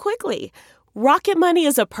up so quickly. Rocket Money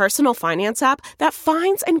is a personal finance app that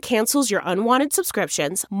finds and cancels your unwanted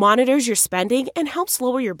subscriptions, monitors your spending, and helps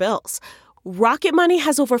lower your bills. Rocket Money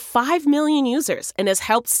has over 5 million users and has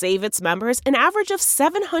helped save its members an average of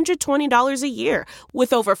 $720 a year,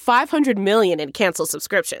 with over 500 million in canceled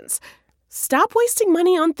subscriptions. Stop wasting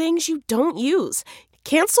money on things you don't use.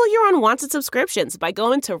 Cancel your unwanted subscriptions by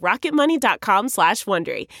going to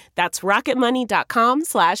rocketmoney.com/Wondery. That's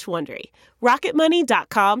rocketmoney.com/Wondery.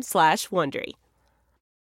 rocketmoney.com/Wondery.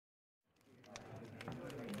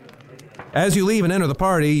 As you leave and enter the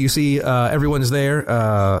party, you see everyone's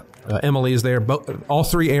there. Emily is there. All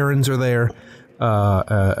three Aarons are there,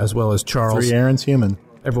 as well as Charles. 3 Aarons human.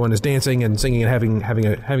 Everyone is dancing and singing and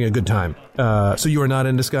having a good time. So you are not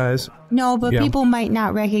in disguise? No, but people might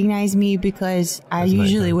not recognize me because I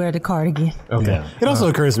usually wear the cardigan. Okay. Yeah. It also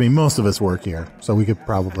occurs to me most of us work here, so we could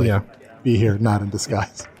probably be here not in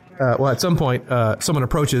disguise. Well, at some point, someone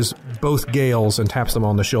approaches both Gales and taps them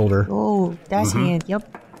on the shoulder. Oh, that's me. Yep.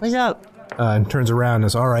 What's up? And turns around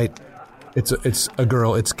and says, "All right, it's a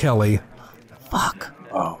girl. It's Kelly." Fuck.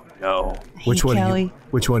 Oh no. Which one? Kelly.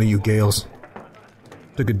 Which one of you Gales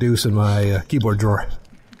took a deuce in my keyboard drawer?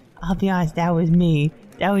 I'll be honest. That was me.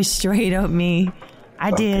 That was straight up me.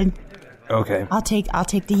 I did. Okay. I'll take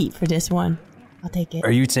the heat for this one. I'll take it.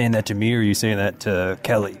 Are you saying that to me or are you saying that to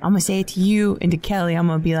Kelly? I'm gonna say it to you and to Kelly. I'm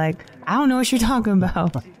gonna be like, I don't know what you're talking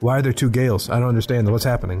about. Why are there two Gales? I don't understand. What's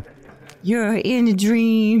happening? You're in a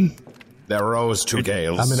dream. There were always two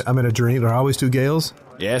Gales. I'm in a dream. There are always two Gales?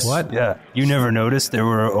 Yes. What? Yeah. You never noticed there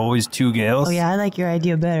were always two Gales? Oh yeah, I like your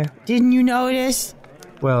idea better. Didn't you notice?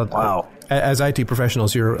 Well, wow. As IT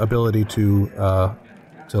professionals, your ability to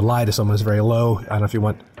lie to someone is very low. I don't know if you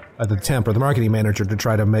want the temp or the marketing manager to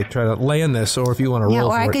try to land this, or if you want to roll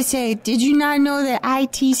or for I it. could say, did you not know that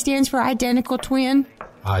IT stands for identical twin?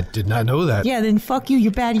 I did not know that. Yeah, then fuck you.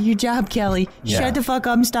 You're bad at your job, Kelly. Yeah. Shut the fuck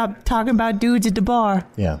up and stop talking about dudes at the bar.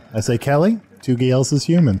 Yeah. I say, Kelly, 2 Gales is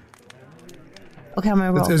human. Okay, I'm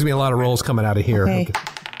gonna roll. There's gonna be a lot of rolls coming out of here. Okay.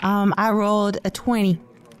 I rolled a 20.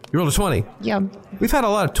 You rolled a 20? Yeah. We've had a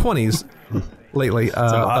lot of 20s lately. Some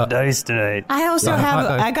hot dice tonight. I also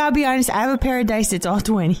I gotta be honest, I have a pair of dice that's all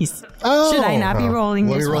 20s. Oh. Should I not be rolling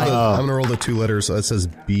Let this me roll one? I'm going to roll the 2 letters. So it says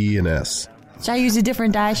B and S. Should I use a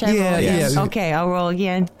different die? Should I roll again? yeah. Okay, I'll roll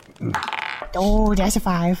again. Oh, that's a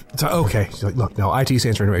 5. So, okay, so look, no, IT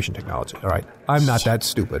stands for information technology. All right, I'm not that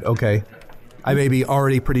stupid. Okay, I may be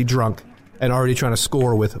already pretty drunk and already trying to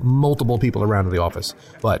score with multiple people around in the office,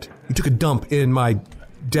 but you took a dump in my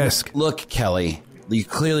desk. Look, Kelly, you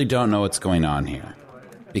clearly don't know what's going on here,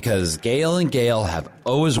 because Gale and Gale have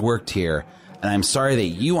always worked here, and I'm sorry that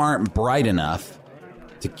you aren't bright enough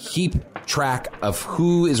to keep track of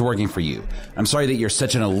who is working for you. I'm sorry that you're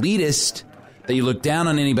such an elitist that you look down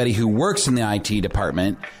on anybody who works in the IT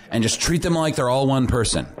department and just treat them like they're all one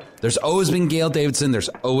person. There's always been Gail Davidson. There's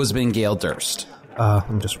always been Gail Durst.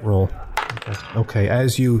 Let me just roll. Okay,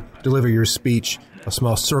 as you deliver your speech, a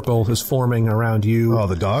small circle is forming around you. Oh,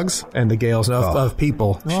 the dogs? And the Gales of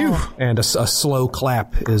people. Oh. And a slow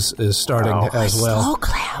clap is starting as well. Slow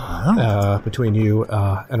clap. Between you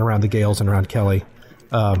and around the Gales and around Kelly.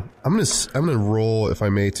 I'm gonna roll, if I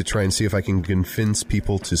may, to try and see if I can convince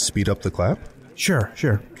people to speed up the clap. Sure.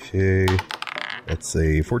 Okay, that's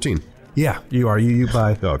a 14. Yeah, you are. You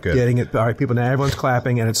by good. Getting it. All right, people. Now everyone's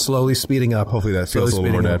clapping, and it's slowly speeding up. Hopefully that feels a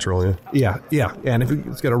little more natural. Yeah. And if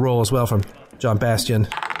let's get a roll as well from John Bastian.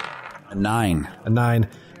 A 9. A 9.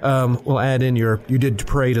 We'll add in you did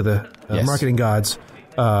pray to the marketing gods,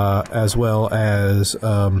 as well as I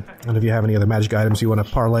don't know if you have any other magic items you want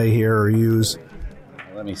to parlay here or use.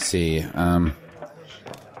 Let me see.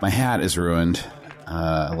 My hat is ruined.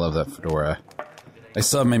 I love that fedora. I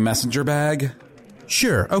still have my messenger bag.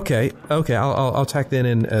 Sure. Okay. I'll tack that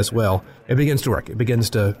in as well. It begins to work. It begins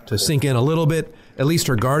to sink in a little bit At least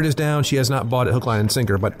her guard is down. She has not bought it hook, line, and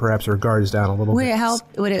sinker, but perhaps her guard is down a little Would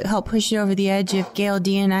bit. Would it help push it over the edge if Gail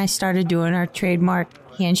D and I started doing our trademark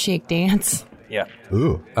handshake dance? Yeah.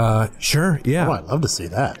 Ooh. Sure. Yeah. Oh, I'd love to see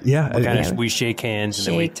that. Yeah. We shake hands and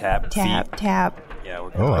then we tap tap, feet. tap. Yeah.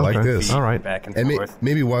 I like this. All right. Back and And forth.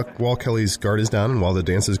 maybe while Kelly's guard is down and while the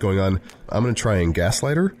dance is going on, I'm going to try and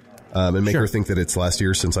gaslight her and make her think that it's last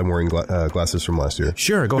year since I'm wearing glasses from last year.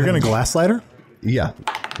 Sure. Go You're ahead. going to glass light her? Yeah.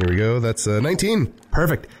 Here we go. That's 19.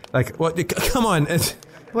 Perfect. Like, what? Come on.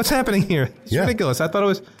 What's happening here? It's ridiculous. I thought it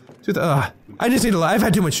was. I just need to lie. I've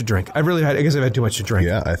had too much to drink. I guess I've had too much to drink.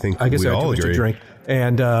 Yeah, I think I guess we I've had all too much agree. to drink.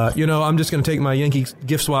 And, I'm just going to take my Yankee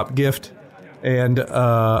gift swap gift and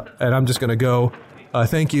I'm just going to go.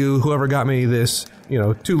 Thank you, whoever got me this,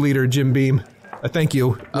 2-liter Jim Beam. Thank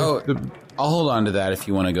you. Oh, I'll hold on to that if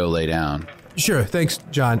you want to go lay down. Sure. Thanks,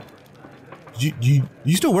 John. You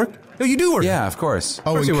still work? No, you do work. Yeah, of course.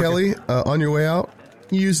 Oh, and Kelly, on your way out,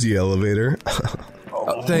 use the elevator.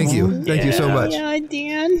 Thank you. Thank you so much. Yeah,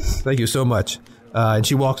 Dan. Thank you so much. And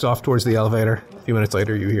she walks off towards the elevator. A few minutes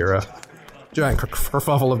later, you hear a giant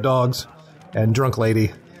kerfuffle of dogs and drunk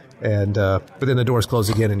lady. And but then the doors close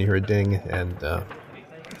again, and you hear a ding. And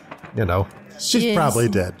She's probably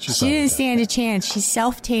dead. She didn't stand a chance. She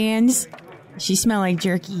self-tans. She smelled like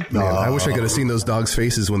jerky. Man, I wish I could have seen those dogs'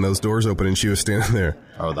 faces when those doors opened and she was standing there.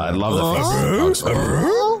 Oh, I love the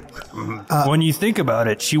faces. When you think about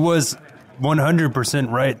it, she was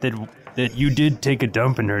 100% right that you did take a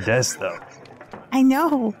dump in her desk, though. I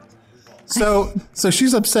know. So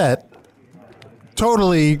she's upset.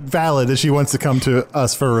 Totally valid that she wants to come to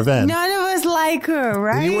us for revenge. None of us like her,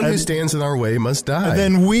 right? Anyone who stands in our way must die. And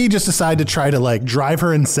then we just decide to try to drive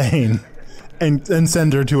her insane and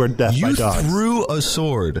send her to her death by dogs. You threw a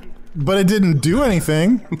sword. But it didn't do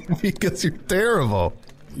anything. Because you're terrible.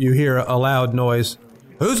 You hear a loud noise.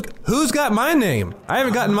 Who's got my name? I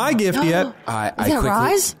haven't gotten my gift yet. Is that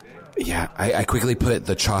Roz? Yeah, I quickly put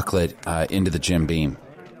the chocolate into the Jim Beam.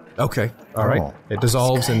 Okay, all right. It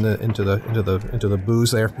dissolves into the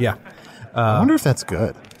booze there. Yeah. I wonder if that's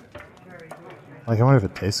good. I wonder if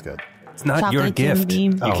it tastes good. It's not Chocolate your gift.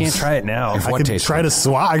 Jim Beam. You can't try it now. I could try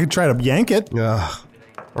to I could try to yank it.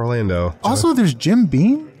 Orlando. Also, there's Jim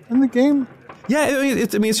Beam in the game. Yeah,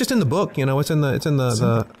 it's just in the book. It's in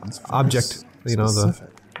the object.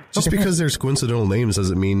 Just because there's coincidental names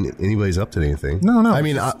doesn't mean anybody's up to anything. No. I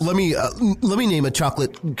mean, let me name a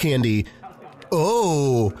chocolate candy.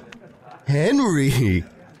 Oh, Henry.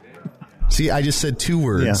 See, I just said 2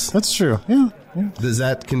 words. Yeah, that's true. Yeah. Does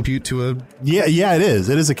that compute to a... Yeah, it is.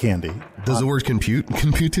 It is a candy. Does the word compute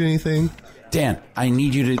to anything? Dan, I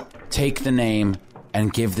need you to take the name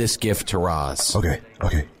and give this gift to Roz. Okay.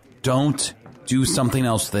 Don't do something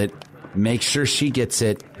else that makes sure she gets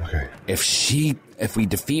it. Okay. If we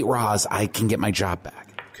defeat Roz, I can get my job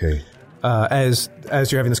back. Okay. As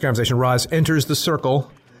you're having this conversation, Roz enters the circle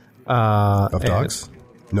of dogs.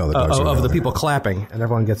 No, the dogs of the people clapping, and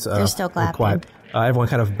everyone gets They're still clapping. quiet. Everyone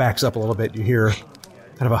kind of backs up a little bit. You hear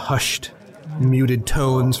kind of a hushed, muted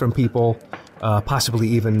tones from people, possibly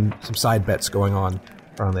even some side bets going on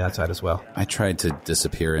around the outside as well. I tried to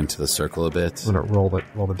disappear into the circle a bit. I'm going to roll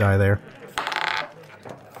the die there.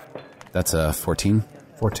 That's a 14.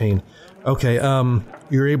 14. Okay,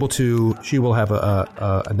 you're able to... She will have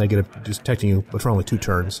a negative detecting you, but for only 2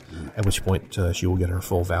 turns, at which point she will get her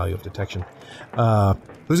full value of detection.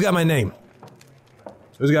 Who's got my name?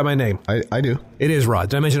 Who's got my name? I do. It is Roz.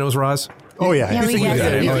 Did I mention it was Roz? Oh, yeah. Yeah, we You can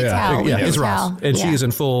got it. tell. Yeah, it's Roz. And she is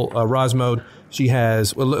in full Roz mode. She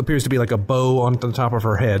has what appears to be like a bow on the top of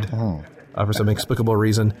her head for some inexplicable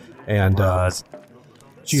reason. And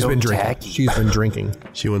she's been drinking. Tacky. She's been drinking.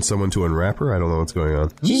 She wants someone to unwrap her? I don't know what's going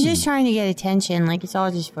on. She's just trying to get attention. Like, it's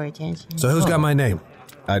all just for attention. So who's got my name?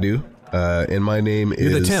 I do. And my name is...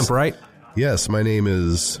 You're the temp, right? Yes, my name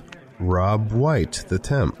is Rob White, the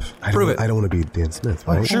temp. Prove it. I don't want to be Dan Smith,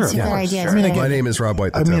 right? Sure. That's a good idea. I mean, My name is Rob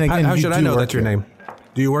White, the temp. again, How you should I do know work that's your here. name?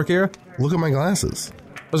 Do you work here? Look at my glasses.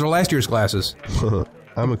 Those are last year's glasses.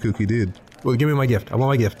 I'm a kooky dude. Well, give me my gift. I want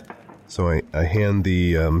my gift. So I hand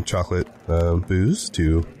the chocolate booze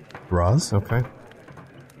to Roz. Okay.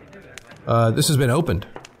 This has been opened.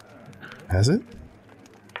 Has it?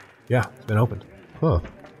 Yeah, it's been opened. Huh.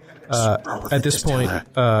 At this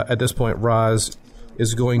point, Roz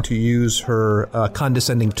is going to use her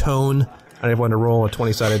condescending tone. I want to roll a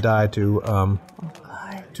 20-sided die to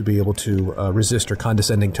be able to resist her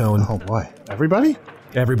condescending tone. Oh, boy. Everybody?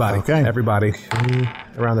 Everybody. Okay. Everybody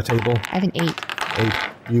around the table. I have an 8. 8.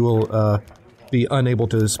 You will be unable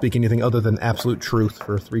to speak anything other than absolute truth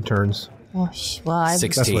for 3 turns. Well, I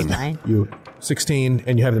 16. Fine. You 16,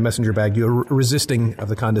 and you have the messenger bag. You're resisting of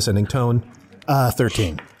the condescending tone.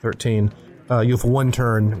 13. 13. You have one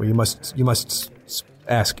turn where you must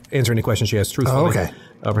answer any questions she has truthfully. Oh, okay.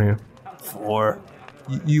 Over here. 4.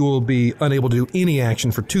 You will be unable to do any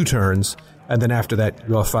action for 2 turns, and then after that,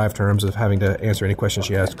 you'll have 5 turns of having to answer any questions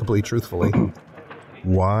she has completely truthfully.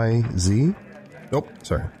 YZ? Nope,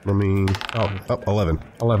 sorry. Let me... 11.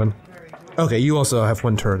 11. Okay, you also have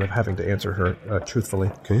 1 turn of having to answer her truthfully.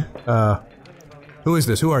 Okay. Who is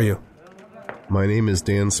this? Who are you? My name is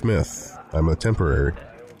Dan Smith. I'm a temporary.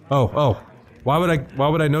 Oh. Why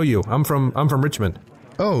would I know you? I'm from Richmond.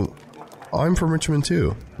 Oh, I'm from Richmond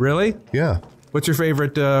too. Really? Yeah. What's your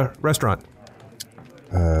favorite restaurant?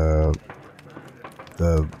 The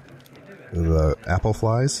apple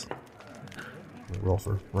flies. Roll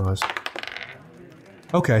for Roz.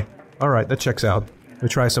 Okay. All right, that checks out. Let me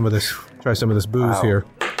try some of this booze here.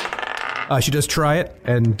 She does try it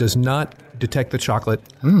and does not detect the chocolate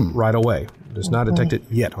right away. Does not detect it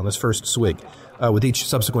yet on this first swig. With each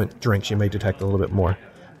subsequent drink, she may detect a little bit more.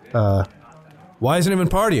 Why isn't everyone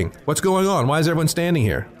partying? What's going on? Why is everyone standing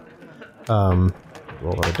here? Roll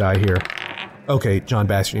a die here. Okay, John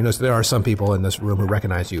Bastion, you notice there are some people in this room who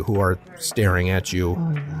recognize you, who are staring at you.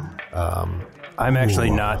 I'm actually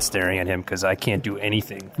not staring at him because I can't do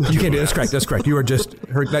anything. You can't do that's correct. You are just,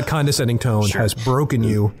 that condescending tone has broken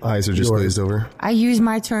you. Eyes are just glazed over. I use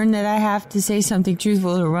my turn that I have to say something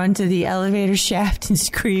truthful to run to the elevator shaft and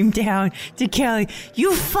scream down to Kelly,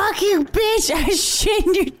 "You fucking bitch! I shit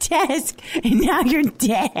in your desk and now you're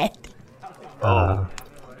dead." I'll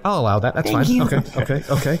allow that. That's Thank fine. you.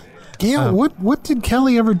 Okay. Gail, what did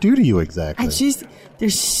Kelly ever do to you exactly?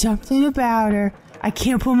 There's something about her. I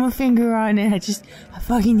can't put my finger on it. I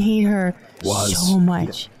fucking hate her so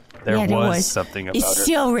much. There was something about her.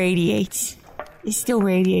 It still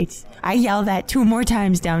radiates. I yell that 2 more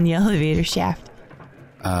times down the elevator shaft.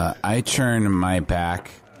 I turn my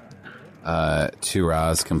back to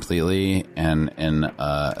Roz completely, and in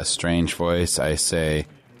a strange voice, I say,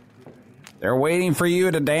 "They're waiting for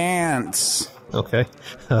you to dance." Okay.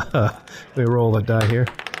 Let me roll a die here.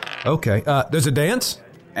 Okay. There's a dance?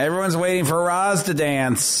 Everyone's waiting for Roz to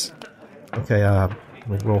dance. Okay,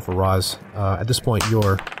 we'll roll for Roz. At this point,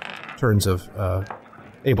 your turns of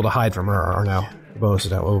able to hide from her are now, the bonus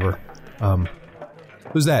is now over.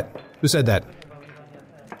 Who's that? Who said that?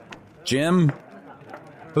 Jim?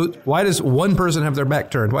 Why does one person have their back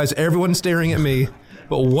turned? Why is everyone staring at me,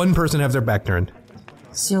 but one person have their back turned?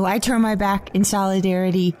 So I turn my back in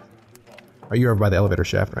solidarity. Are you over by the elevator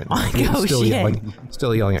shaft right now? Oh, still shit.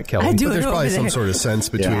 Still yelling at Kelly. I do But there's it probably over some there. sort of sense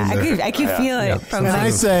between there. I can feel it from And I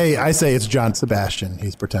say it's John Sebastian.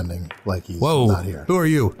 He's pretending like he's not here. Who are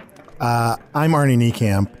you? I'm Arnie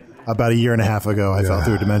Niekamp. About a year and a half ago, I fell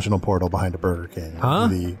through a dimensional portal behind a Burger King. Huh?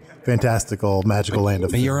 The fantastical, magical land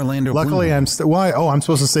of But you're Orlando Luckily, Bloom. why? Oh, I'm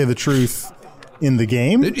supposed to say the truth in the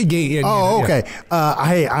game? Okay.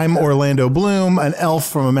 Hey, I'm Orlando Bloom, an elf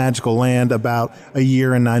from a magical land. About a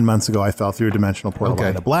year and 9 months ago, I fell through a dimensional portal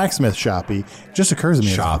behind a blacksmith shoppy. Just occurs to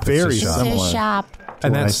me it's very similar to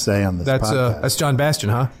And what I say on this podcast. That's John Bastion,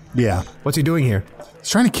 huh? Yeah. What's he doing here? He's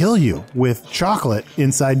trying to kill you with chocolate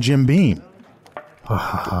inside Jim Beam.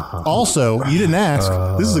 Also, you didn't ask.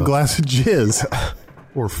 This is a glass of jizz.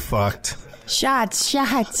 We're fucked. Shots.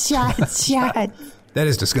 That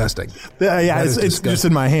is disgusting. It's just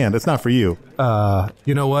in my hand. It's not for you.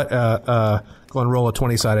 You know what? Go and roll a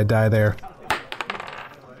 20-sided die there.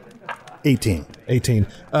 18.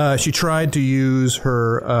 She tried to use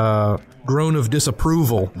her groan of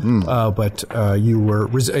disapproval, but you were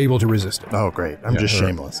able to resist it. Oh, great. I'm just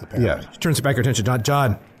shameless, apparently. Yeah. She turns back her attention.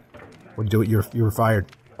 John, what do you do? You were fired.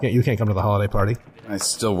 You can't come to the holiday party. I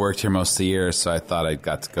still worked here most of the year, so I thought I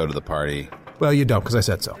got to go to the party. Well, you don't, because I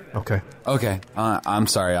said so. Okay. I'm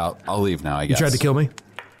sorry. I'll leave now, I guess. You tried to kill me?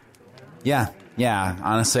 Yeah.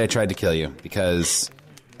 Honestly, I tried to kill you because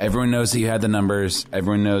everyone knows that you had the numbers.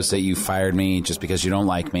 Everyone knows that you fired me just because you don't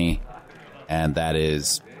like me, and that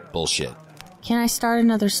is bullshit. Can I start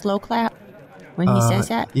another slow clap when he says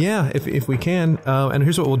that? Yeah, if we can. And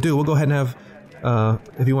here's what we'll do. We'll go ahead and have,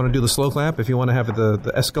 if you want to do the slow clap, if you want to have the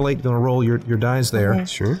escalate, you're going to roll your dice there. Okay.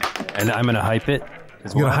 Sure. And I'm going to hype it.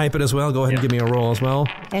 You're going to hype it as well? Go ahead and give me a roll as well.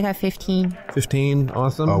 I got 15. 15,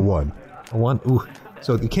 awesome. A 1. A 1, ooh.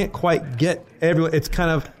 So you can't quite get everyone. It's kind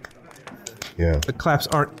of, the claps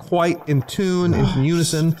aren't quite in tune, in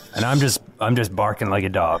unison. And I'm just barking like a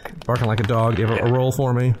dog. Barking like a dog. You have a roll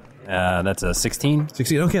for me? That's a 16.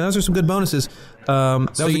 16, okay, those are some good bonuses. That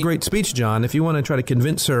was a great speech, John. If you want to try to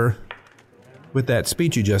convince her with that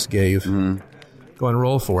speech you just gave, go and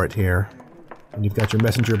roll for it here. And you've got your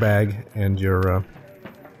messenger bag and your...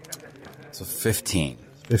 So 15.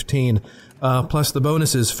 15. plus the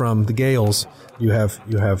bonuses from the Gales. You have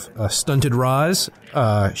stunted Roz.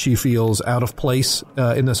 She feels out of place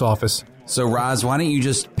in this office. So, Roz, why don't you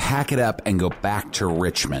just pack it up and go back to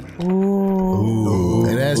Richmond? Ooh.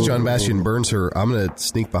 And as John Bastion burns her, I'm going to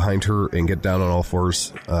sneak behind her and get down on all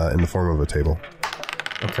fours in the form of a table.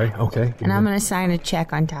 Okay. And I'm going to sign a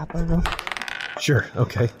check on top of him. Sure,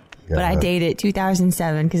 okay. But I dated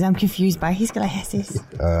 2007 because I'm confused by his glasses.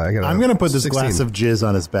 I'm going to put this 16. glass of jizz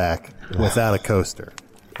on his back without a coaster.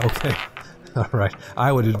 Okay. All right.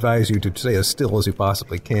 I would advise you to stay as still as you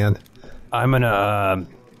possibly can. I'm going to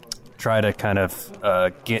try to kind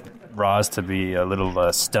of get Roz to be a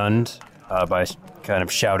little stunned by kind of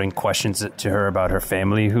shouting questions to her about her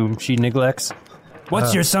family whom she neglects.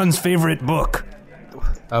 What's your son's favorite book?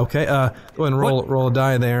 Okay, go ahead and roll a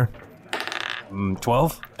die there.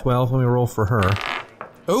 12? 12, let me roll for her.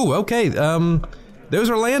 Oh, okay, those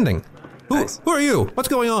are landing. Who are you? What's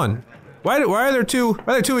going on? Why are there two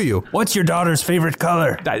of you? What's your daughter's favorite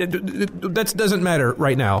color? That doesn't matter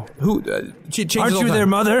right now. She changes Aren't all you the their time.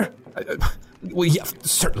 mother? Well, yeah,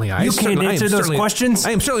 certainly I. You can't answer those questions?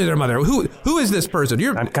 I am certainly their mother. Who is this person?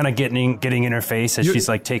 I'm kind of getting in her face as she's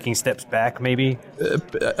like taking steps back, maybe.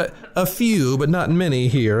 A few, but not many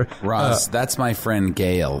here. Roz, that's my friend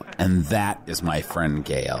Gail, and that is my friend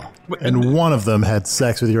Gail. And one of them had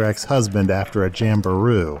sex with your ex-husband after a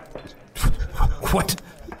jamboree. What?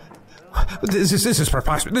 This is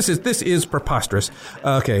preposterous. This is preposterous.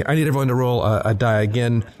 Okay, I need everyone to roll a die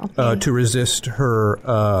again to resist her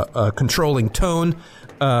controlling tone.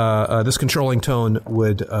 This controlling tone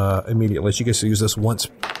would immediately. She gets to use this once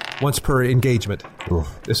per engagement.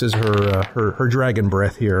 Oof. This is her dragon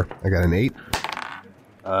breath here. I got an 8.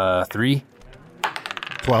 3.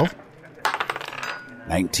 12.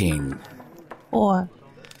 19. 4.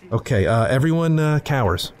 Okay, everyone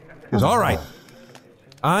cowers. Goes, all right.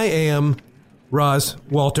 I am Roz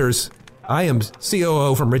Walters. I am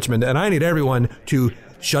COO from Richmond, and I need everyone to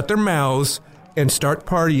shut their mouths and start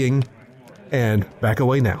partying and back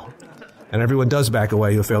away now. And everyone does back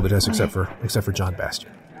away who failed the test except for John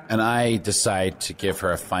Bastion. And I decide to give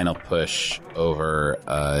her a final push over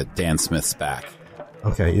Dan Smith's back.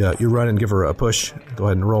 Okay, you run and give her a push. Go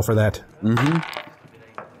ahead and roll for that.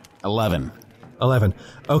 11.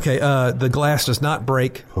 Okay, the glass does not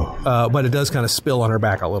break, but it does kind of spill on her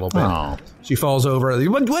back a little bit. Oh. She falls over.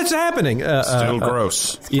 What's happening? Still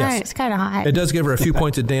gross. Yes. It's kind of hot. It does give her a few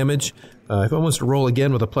points of damage. If one wants to roll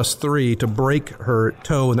again with a +3 to break her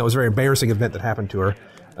tone, that was a very embarrassing event that happened to her.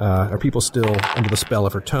 Are people still under the spell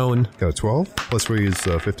of her tone? Got a 12, plus we use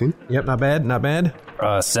 15. Yep, not bad.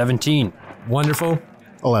 17. Wonderful.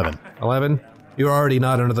 11. You're already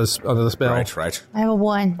not under the spell. Right. I have a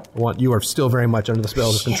 1. You are still very much under the spell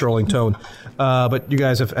of the controlling tone. But you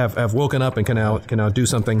guys have woken up and can now do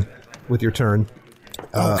something with your turn.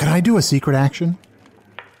 Can I do a secret action?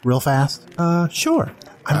 Real fast? Sure.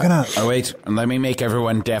 I'm gonna... Oh, wait. Let me make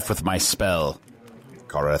everyone deaf with my spell.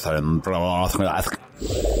 I'm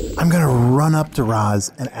gonna run up to Roz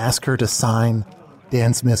and ask her to sign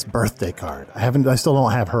Dan Smith's birthday card. I still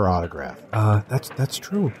don't have her autograph. That's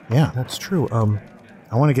true. Yeah. That's true. I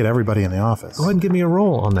want to get everybody in the office. Go ahead and give me a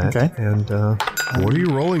roll on that. Okay. And What are you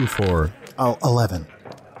rolling for? Oh, 11.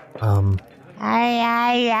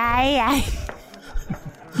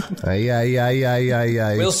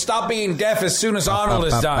 We'll stop being deaf as soon as Arnold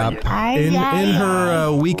is done. In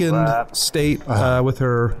her weakened state, with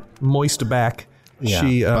her moist back,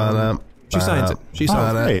 she signs it. She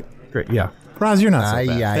signs it. Great. Yeah. Roz, you're not so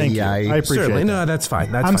bad. Thank you. I appreciate Certainly. that. No, that's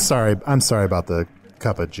fine. I'm sorry. I'm sorry about the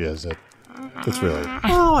cup of jizz. It's really...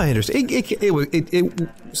 Oh, I understand. It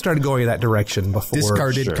started going in that direction before.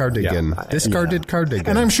 Discarded cardigan. Yeah. Discarded cardigan.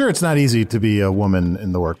 And I'm sure it's not easy to be a woman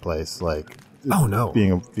in the workplace, like... Oh, no.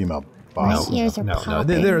 Being a female boss. My ears are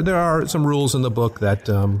popping. There are some rules in the book that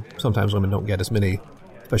sometimes women don't get as many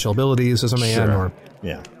special abilities as a man. Sure. Or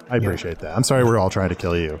Yeah, I appreciate that. I'm sorry we're all trying to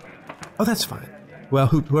kill you. Oh, that's fine. Well,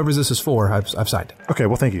 whoever this is for, I've signed it. Okay,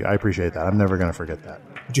 well, thank you. I appreciate that. I'm never going to forget that.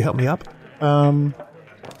 Would you help me up?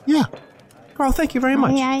 Yeah. Carl, thank you very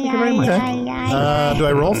much. Thank you very much. Do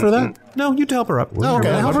I roll for that? No, you'd help her up. Oh, okay,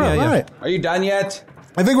 help her up. All right. Are you done yet?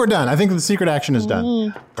 I think we're done. I think the secret action is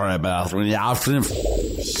done. Oh,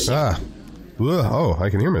 I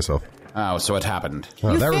can hear myself. Oh, so what happened?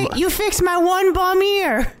 You fixed my one bum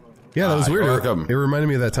ear. Yeah, that was weird. welcome. It reminded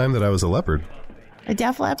me of that time that I was a leopard. A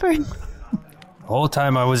deaf leopard? The whole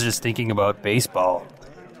time I was just thinking about baseball.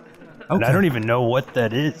 And I don't even know what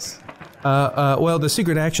that is. Well, the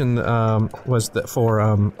secret action was for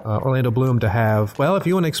Orlando Bloom to have. Well, if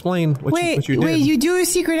you want to explain what you did. Wait, you do a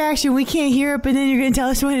secret action, we can't hear it, but then you're going to tell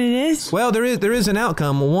us what it is? Well, there is an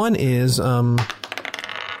outcome. One is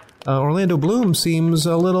Orlando Bloom seems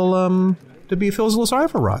a little feels a little sorry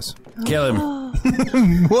for Roz. Kill him.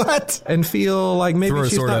 What? And feel like maybe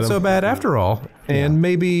she's not so bad after all, and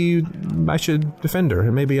maybe I should defend her,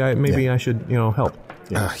 and maybe I should help.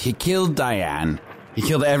 He killed Diane. He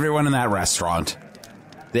killed everyone in that restaurant.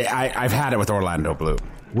 I've had it with Orlando Bloom.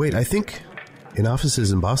 Wait, I think in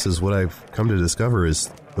Offices and Bosses, what I've come to discover is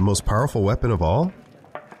the most powerful weapon of all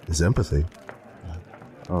is empathy.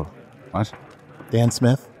 Oh, what? Dan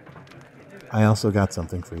Smith, I also got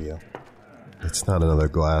something for you. It's not another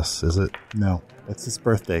glass, is it? No, it's his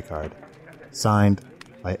birthday card, signed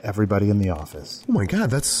by everybody in the office. Oh my God,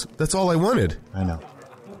 that's all I wanted. I know.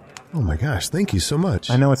 Oh my gosh, thank you so much.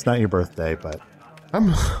 I know it's not your birthday, but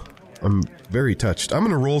I'm very touched. I'm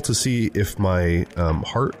going to roll to see if my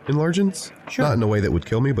heart enlarges. Sure. Not in a way that would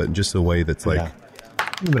kill me, but in just a way that's like...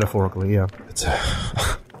 Metaphorically, yeah. It's a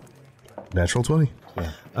natural 20.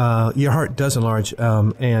 Yeah. Your heart does enlarge,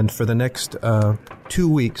 and for the next 2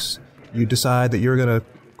 weeks, you decide that you're going to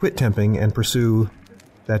quit temping and pursue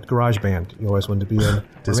that garage band you always wanted to be in.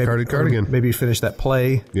 Discarded cardigan. Maybe finish that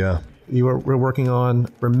play. Yeah. You were working on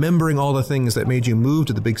remembering all the things that made you move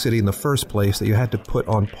to the big city in the first place that you had to put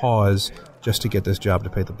on pause just to get this job to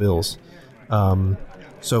pay the bills.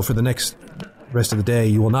 So for the next rest of the day,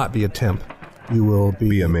 you will not be a temp. You will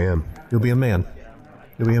be a man. You'll be a man.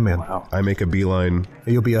 You'll be a man. Wow. I make a beeline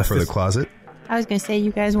You'll be for the closet. I was going to say,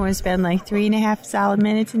 you guys want to spend like 3.5 solid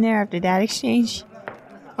minutes in there after that exchange?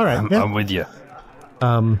 All right. I'm with you.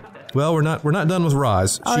 Well, we're not done with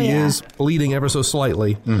Roz. She is bleeding ever so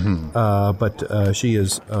slightly, but she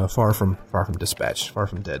is far from dispatched, far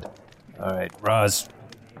from dead. All right, Roz,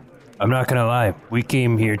 I'm not going to lie. We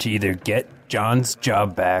came here to either get John's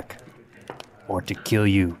job back or to kill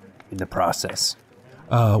you in the process.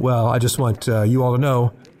 Well, I just want you all to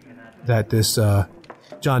know that this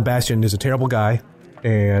John Bastion is a terrible guy,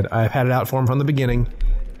 and I've had it out for him from the beginning,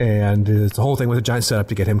 and the whole thing was a giant setup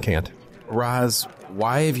to get him canned. Roz,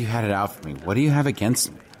 why have you had it out for me? What do you have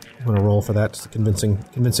against me? I'm going to roll for that. It's a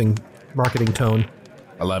convincing marketing tone.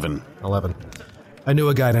 11. I knew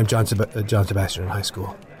a guy named John Sebastian in high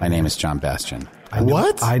school. My name is John Bastion. I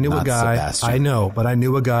knew a guy. Sebastian. I know, but I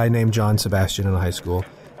knew a guy named John Sebastian in high school.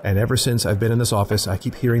 And ever since I've been in this office, I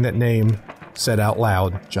keep hearing that name said out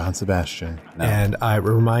loud. John Sebastian. No. And it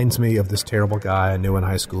reminds me of this terrible guy I knew in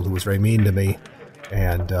high school who was very mean to me.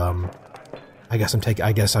 And I guess I'm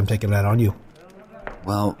taking that on you.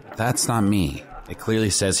 Well, that's not me. It clearly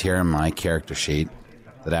says here in my character sheet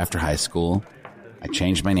that after high school, I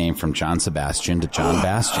changed my name from John Sebastian to John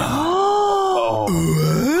Bastion. How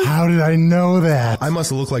did I know that? I must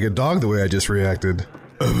have looked like a dog the way I just reacted.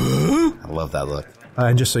 I love that look.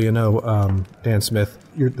 And just so you know, Dan Smith,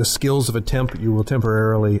 the skills of a temp you will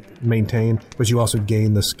temporarily maintain, but you also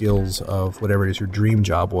gain the skills of whatever it is your dream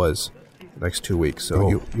job was for the next 2 weeks.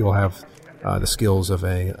 So you'll have the skills of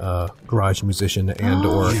a garage musician and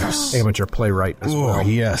or amateur playwright as well.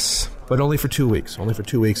 Yes. But only for 2 weeks. Only for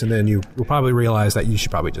 2 weeks, and then you will probably realize that you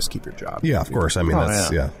should probably just keep your job. Yeah, of course. I mean,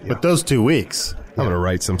 But those 2 weeks... I'm going to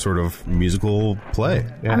write some sort of musical play.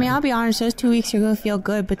 Yeah. I mean, I'll be honest, those 2 weeks are going to feel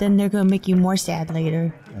good, but then they're going to make you more sad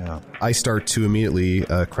later. Yeah. I start to immediately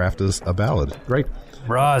craft a ballad. Great.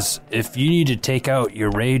 Roz, if you need to take out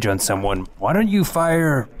your rage on someone, why don't you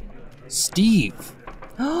fire Steve?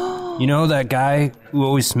 You know that guy who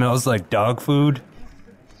always smells like dog food?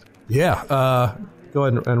 Yeah, go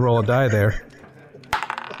ahead and roll a die there.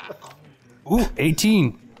 Ooh,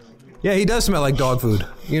 18. Yeah, he does smell like dog food.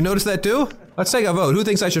 You notice that too? Let's take a vote. Who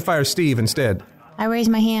thinks I should fire Steve instead? I raise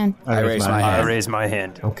my hand. I raise my hand. I raise my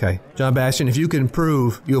hand. Okay. John Bastion, if you can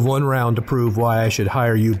prove, you have 1 round to prove why I should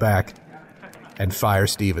hire you back and fire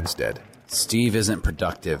Steve instead. Steve isn't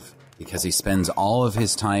productive because he spends all of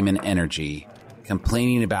his time and energy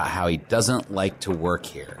complaining about how he doesn't like to work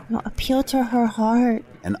here. No, appeal to her heart.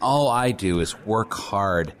 And all I do is work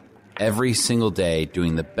hard every single day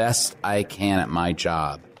doing the best I can at my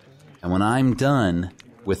job. And when I'm done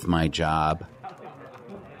with my job,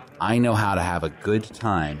 I know how to have a good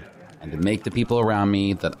time and to make the people around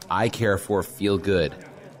me that I care for feel good.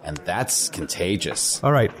 And that's contagious.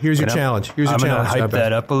 All right, here's your challenge. I'm going to hype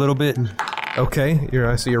that up a little bit. Okay,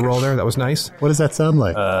 I see your roll there. That was nice. What does that sound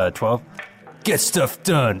like? 12. Get stuff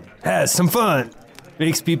done. Has some fun.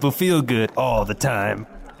 Makes people feel good all the time.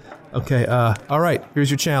 Okay, all right,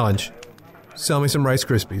 here's your challenge. Sell me some Rice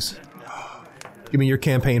Krispies. Give me your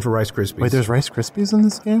campaign for Rice Krispies. Wait, there's Rice Krispies in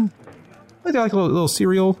this game? like little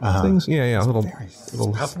cereal things. Yeah, little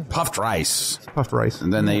puffed rice. Puffed rice.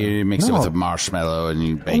 And then they mix it with a marshmallow and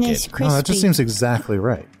you bake it. No, that just seems exactly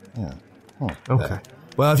right. Yeah. Oh, okay.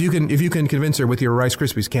 Well, if you can convince her with your Rice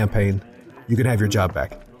Krispies campaign, you can have your job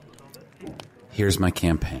back. Here's my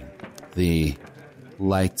campaign. The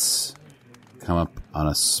lights come up on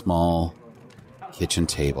a small kitchen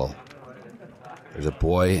table. There's a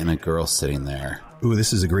boy and a girl sitting there. Ooh,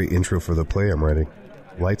 this is a great intro for the play I'm writing.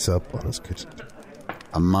 Lights up on his kitchen.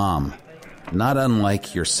 A mom, not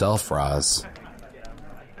unlike yourself, Roz,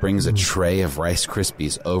 brings a tray of Rice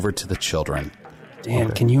Krispies over to the children.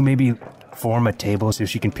 Dan, can you maybe form a table so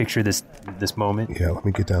she can picture this moment? Yeah, let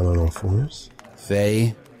me get down on all fours.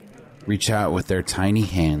 They reach out with their tiny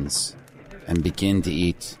hands and begin to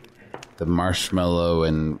eat the marshmallow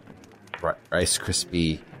and Rice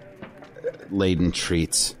Krispie laden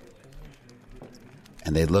treats.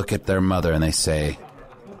 And they look at their mother and they say,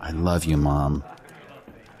 "I love you, Mom."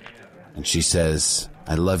 And she says,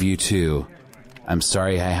 "I love you too. I'm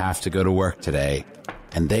sorry I have to go to work today."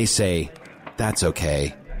 And they say, "That's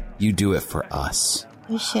okay. You do it for us."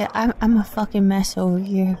 Oh shit, I'm a fucking mess over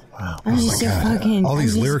here. Wow. I'm just a fucking... All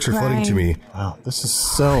these lyrics are flooding to me. Wow, this is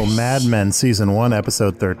so Mad Men Season 1,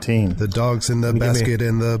 Episode 13. The dogs in the basket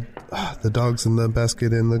and the dogs in the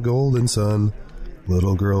basket in the golden sun.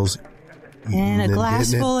 Little girls... And a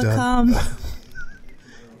glass full of cum.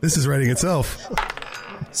 This is writing itself.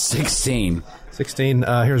 16.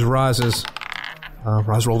 Here's Roz's.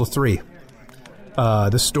 Roz rolled a 3.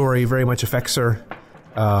 This story very much affects her.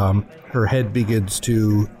 Her head begins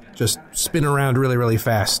to just spin around really, really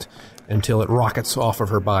fast until it rockets off of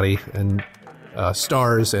her body, and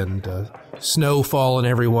stars and snow fall on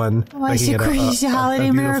everyone. Oh, it's a crazy holiday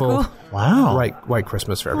miracle. Wow. White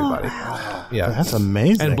Christmas for everybody. Yeah. That's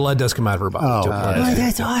amazing. And blood does come out of her body. too. Oh,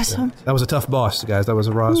 that's awesome. That was a tough boss, guys. That was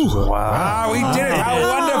a Roz. Wow, we did it. How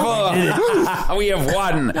wonderful. We have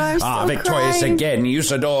won. Victorious crying. again.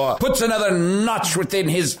 Usador puts another notch within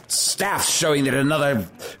his staff, showing that another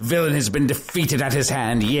villain has been defeated at his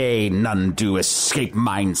hand. Yea, none do escape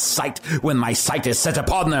mine sight when my sight is set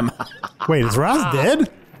upon them. Wait, is Roz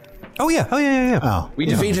dead? Oh, yeah. Oh. We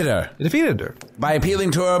defeated her. Defeated her. By appealing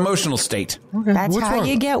to her emotional state. Okay. That's What's how wrong?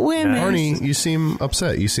 you get women. Arnie, you seem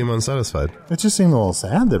upset. You seem unsatisfied. It just seemed a little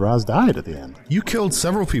sad that Roz died at the end. You killed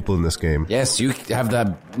several people in this game. Yes, you have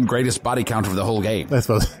the greatest body count of the whole game. I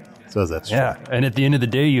suppose that's true. Yeah, and at the end of the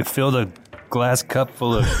day, you filled a glass cup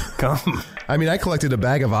full of cum. I mean, I collected a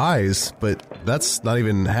bag of eyes, but that's not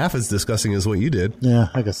even half as disgusting as what you did. Yeah,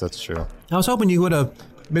 I guess that's true. I was hoping you would have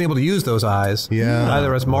been able to use those eyes. Yeah.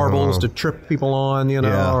 Either as marbles to trip people on,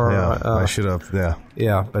 I should have,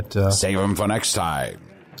 Yeah, but... Save them for next time.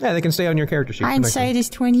 Yeah, they can stay on your character sheet. Hindsight is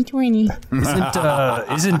 20/20.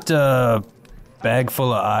 Isn't Bag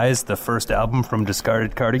Full of Eyes the first album from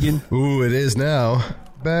Discarded Cardigan? Ooh, it is now.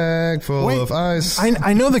 Bag full of eyes.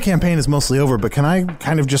 I know the campaign is mostly over, but can I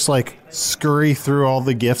kind of just like scurry through all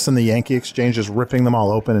the gifts in the Yankee Exchange, just ripping them all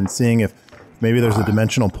open and seeing if maybe there's a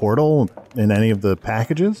dimensional portal in any of the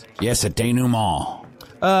packages? Yes, a denouement.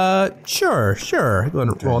 Sure. You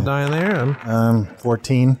want to roll a die in there?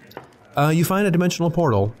 14. You find a dimensional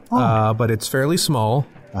portal, but it's fairly small.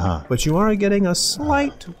 But you are getting a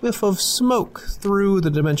slight whiff of smoke through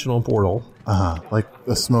the dimensional portal. Like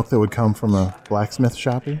the smoke that would come from a blacksmith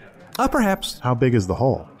shoppy? Perhaps. How big is the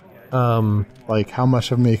hole? Like how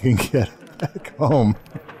much of me can get back home?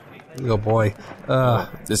 Oh boy.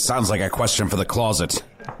 This sounds like a question for the closet.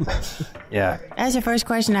 Yeah. That's the first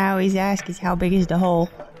question I always ask is how big is the hole?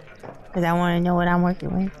 Because I want to know what I'm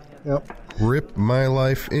working with. Yep. Rip my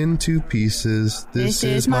life into pieces. This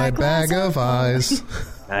is my bag of eyes.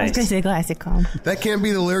 I was going to say glass of cum. That can't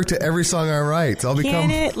be the lyric to every song I write. I'll become...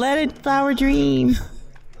 Can it? Let it flower dream.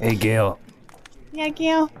 Hey, Gail. Yeah,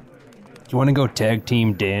 Gail. Do you want to go tag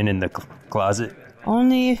team Dan in the closet?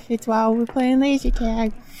 Only if it's while we're playing laser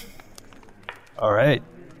tag. All right.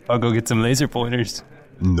 I'll go get some laser pointers.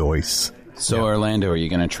 Nice. So, Orlando, are you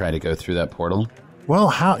going to try to go through that portal? Well,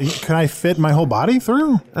 how can I fit my whole body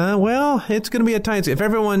through? Well, it's going to be a tight... If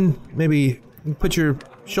everyone maybe put your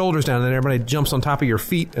shoulders down and everybody jumps on top of your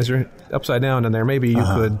feet as you're upside down in there, maybe you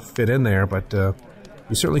could fit in there, but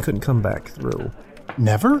you certainly couldn't come back through.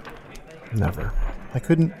 Never? Never. I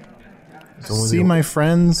couldn't see my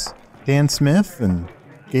friends Dan Smith and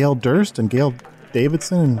Gail Durst and Gail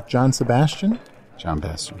Davidson and John Sebastian? John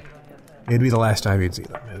Bastian. It'd be the last time you'd see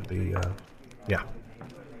them. It'd be, yeah.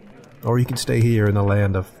 Or you could stay here in the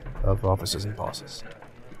land of offices and bosses.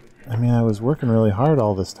 I mean, I was working really hard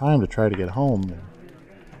all this time to try to get home.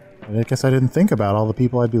 And I guess I didn't think about all the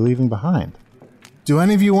people I'd be leaving behind. Do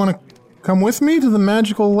any of you want to come with me to the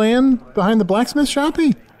magical land behind the blacksmith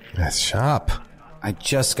shoppy? That shop. I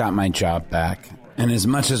just got my job back. And as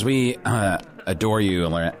much as we adore you,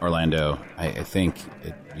 Orlando, I think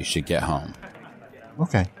you should get home.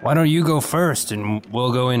 Okay. Why don't you go first and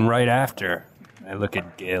we'll go in right after? I look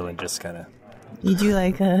at Gale and just kind of... You do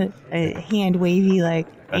like a hand wavy, like,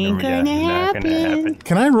 ain't gonna happen.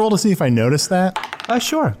 Can I roll to see if I notice that?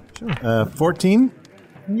 Sure. 14?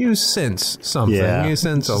 You sense something. Yeah. You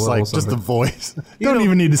sense a It's little like something. just the voice. You don't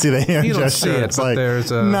even need to see the hand you don't gesture. see it, it's but like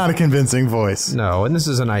there's a... not a convincing voice. No, and this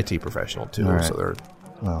is an IT professional, too. All right. So they're...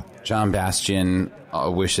 Well. John Bastian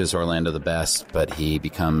wishes Orlando the best, but he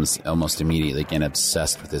becomes almost immediately again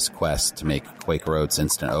obsessed with his quest to make Quaker Oats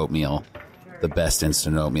instant oatmeal the best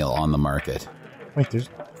instant oatmeal on the market. Wait, there's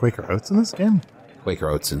Quaker Oats in this game? Quaker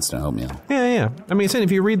Oats instant oatmeal. Yeah. I mean,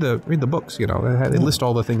 if you read the books, you know, they list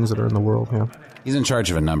all the things that are in the world. Yeah. He's in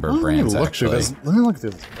charge of a number of brands, actually. Let me look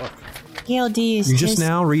through this book. Gail D is You just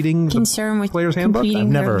now reading concerned with Player's Handbook? completing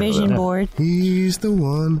I've never her vision heard of it. board. He's the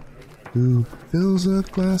one who fills a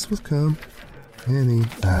glass with cum. And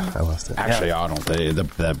I lost it. Actually, Arnold,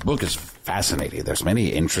 the book is fascinating. There's many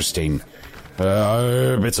interesting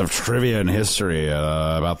bits of trivia and history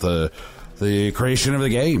about the creation of the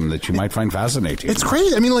game that you might find fascinating. It's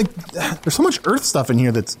crazy. I mean, like, there's so much Earth stuff in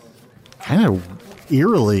here that's kind of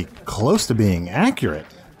eerily close to being accurate.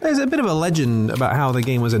 There's a bit of a legend about how the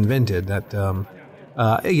game was invented that,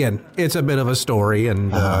 again, it's a bit of a story, and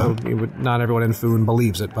not everyone in Foon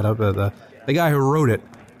believes it, but the guy who wrote it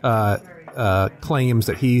claims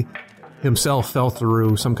that he himself fell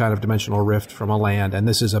through some kind of dimensional rift from a land, and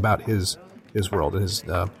this is about his world. His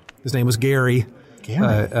name was Gary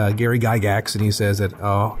Gygax, and he says that,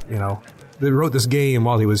 they wrote this game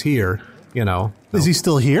while he was here, you know. Is he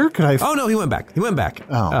still here? Oh, no, he went back.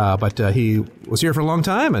 Oh. But he was here for a long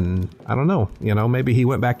time, and I don't know. You know, maybe he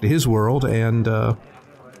went back to his world and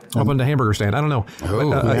opened a hamburger stand. I don't know.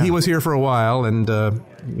 Yeah. He was here for a while, and,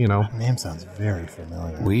 Name sounds very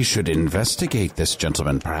familiar. We should investigate this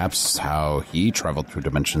gentleman. Perhaps how he traveled through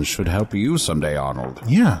dimensions should help you someday, Arnold.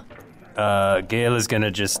 Yeah. Gale is going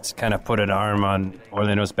to just kind of put an arm on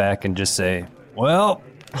Orlando's back and just say, well...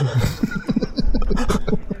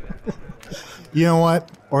 You know what?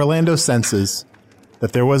 Orlando senses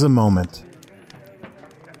that there was a moment.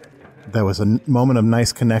 That was a moment of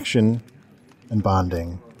nice connection and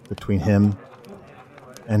bonding between him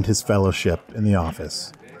and his fellowship in the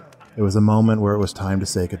office. It was a moment where it was time to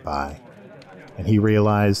say goodbye. And he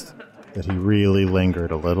realized that he really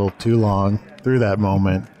lingered a little too long through that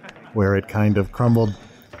moment where it kind of crumbled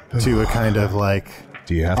to a kind of like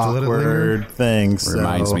Do you have to let it linger? awkward thing.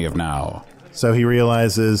 Reminds me of now. So he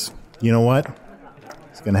realizes, you know what?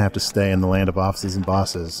 He's going to have to stay in the land of offices and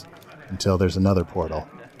bosses until there's another portal.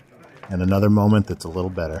 And another moment that's a little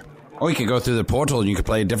better. Or you could go through the portal and you could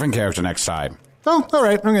play a different character next time. Oh, all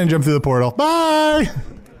right. I'm going to jump through the portal. Bye!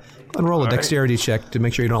 And roll a dexterity check to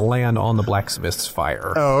make sure you don't land on the blacksmith's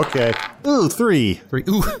fire. Oh, okay. Ooh, 3.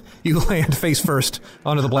 Ooh, you land face first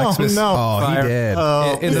onto the blacksmith's no. fire.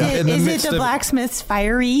 He did. Is it the blacksmith's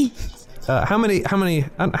fiery? How many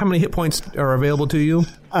hit points are available to you?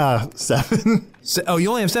 7. Oh, you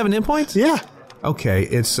only have 7 hit points? Yeah. Okay,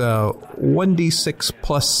 it's 1d6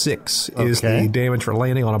 plus 6 is the damage for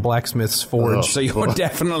landing on a blacksmith's forge. So you're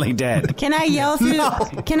definitely dead. Can I yell through?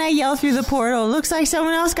 Can I yell through the portal? Looks like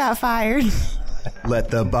someone else got fired. Let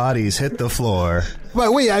the bodies hit the floor.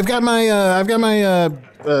 Wait, I've got my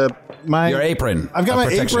Your apron. I've got my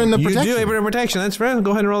protection. apron of You protection. do apron of protection. That's right. Go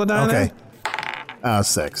ahead and roll the die. Okay. There.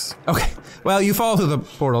 6. Okay. Well, you fall through the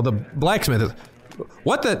portal. The blacksmith is...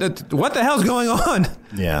 What the hell's going on?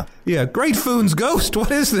 Yeah. Yeah, Great Foon's ghost.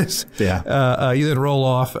 What is this? Yeah. You then roll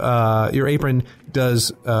off. Your apron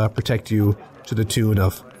does protect you to the tune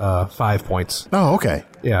of 5 points. Oh, okay.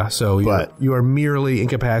 Yeah, so you are merely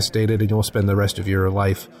incapacitated, and you'll spend the rest of your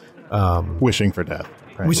life wishing for death.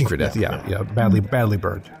 Right? Wishing for death. Yeah. Badly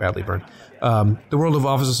burned. The world of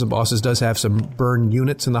offices and bosses does have some burn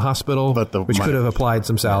units in the hospital, which could have applied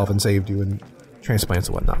some salve and saved you and transplants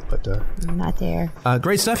and whatnot, but not there.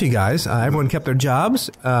 Great stuff, you guys. Everyone kept their jobs.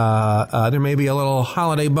 There may be a little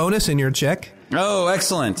holiday bonus in your check. Oh,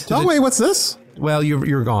 excellent. Oh, wait, what's this? Well,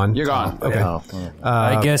 you're gone. You're gone. Okay.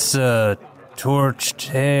 I guess torched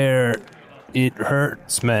hair, it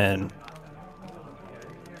hurts, man.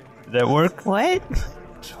 Did that work? What?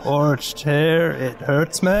 Torched hair, it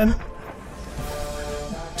hurts, man.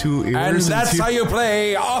 2 ears And that's 2 how you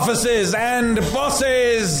play offices and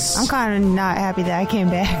bosses. I'm kind of not happy that I came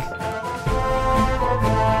back.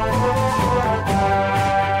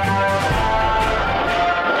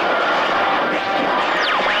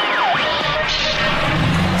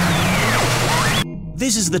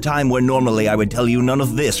 This is the time where normally I would tell you none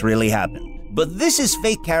of this really happened. But this is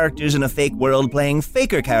fake characters in a fake world playing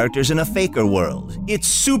faker characters in a faker world. It's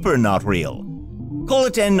super not real. Call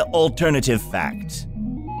it an alternative fact.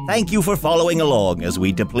 Thank you for following along as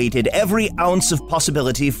we depleted every ounce of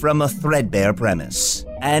possibility from a threadbare premise.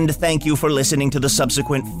 And thank you for listening to the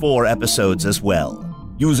subsequent 4 episodes as well.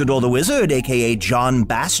 Usador the Wizard, aka John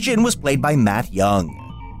Bastion, was played by Matt Young.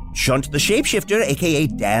 Shunt the Shapeshifter, aka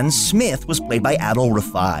Dan Smith, was played by Adol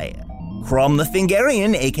Rafai. Crom the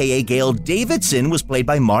Thingarian, aka Gail Davidson, was played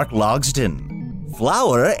by Mark Logsdon.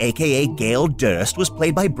 Flower, aka Gail Durst, was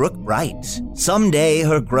played by Brooke Bright. Someday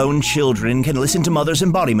her grown children can listen to Mother's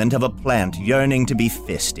embodiment of a plant yearning to be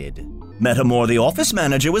fisted. Metamore the Office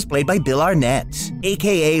Manager was played by Bill Arnett,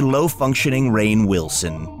 aka low-functioning Rainn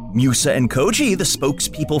Wilson. Musa and Koji, the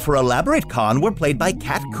spokespeople for Elaborate Con, were played by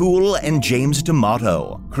Kat Cool and James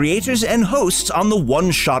D'Amato, creators and hosts on the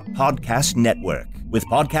One Shot Podcast Network, with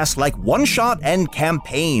podcasts like One Shot and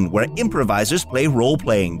Campaign, where improvisers play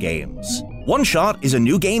role-playing games. One Shot is a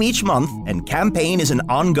new game each month, and Campaign is an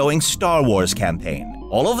ongoing Star Wars campaign.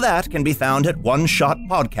 All of that can be found at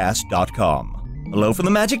oneshotpodcast.com. Hello from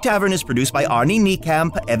the Magic Tavern is produced by Arnie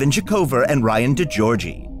Niekamp, Evan Jacover, and Ryan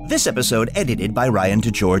DeGiorgi. This episode edited by Ryan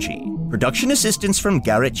DeGiorgi. Production assistance from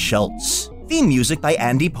Garrett Schultz. Theme music by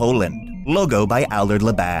Andy Poland. Logo by Allard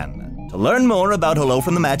Laban. To learn more about Hello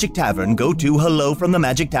from the Magic Tavern, go to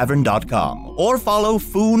hellofromthemagictavern.com or follow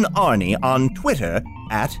Foon Arnie on Twitter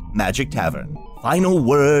at Magic Tavern. Final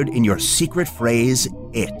word in your secret phrase,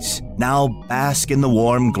 it. Now bask in the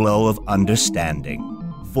warm glow of understanding.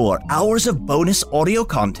 For hours of bonus audio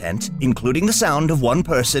content, including the sound of one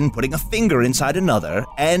person putting a finger inside another,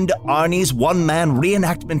 and Arnie's one-man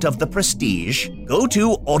reenactment of The Prestige, go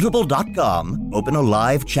to audible.com, open a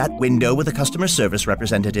live chat window with a customer service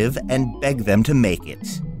representative, and beg them to make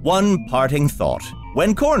it. One parting thought.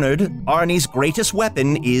 When cornered, Arnie's greatest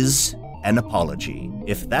weapon is an apology.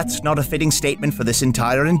 If that's not a fitting statement for this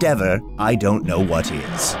entire endeavor, I don't know what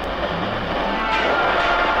is.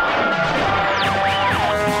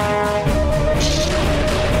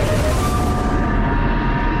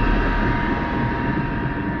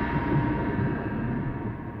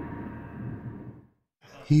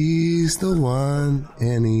 He's the one,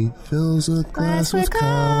 and he fills a glass with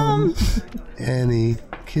cum, and he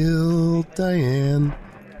killed Diane,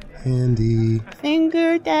 and he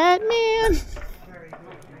fingered that man.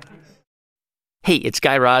 Hey, it's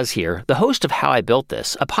Guy Raz here, the host of How I Built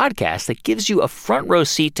This, a podcast that gives you a front row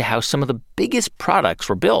seat to how some of the biggest products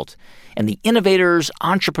were built, and the innovators,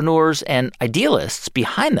 entrepreneurs, and idealists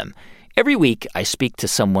behind them. Every week, I speak to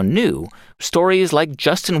someone new. Stories like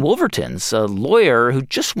Justin Wolverton's, a lawyer who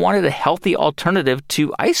just wanted a healthy alternative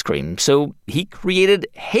to ice cream, so he created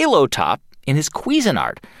Halo Top in his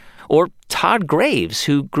Cuisinart. Or Todd Graves,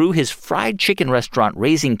 who grew his fried chicken restaurant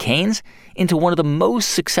Raising Cane's into one of the most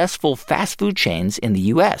successful fast food chains in the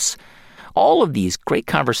U.S. All of these great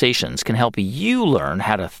conversations can help you learn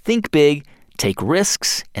how to think big, take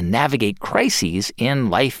risks, and navigate crises in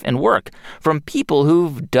life and work from people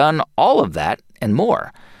who've done all of that and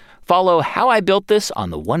more. Follow How I Built This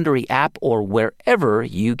on the Wondery app or wherever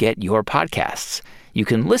you get your podcasts. You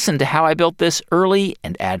can listen to How I Built This early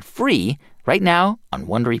and ad-free right now on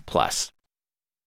Wondery Plus.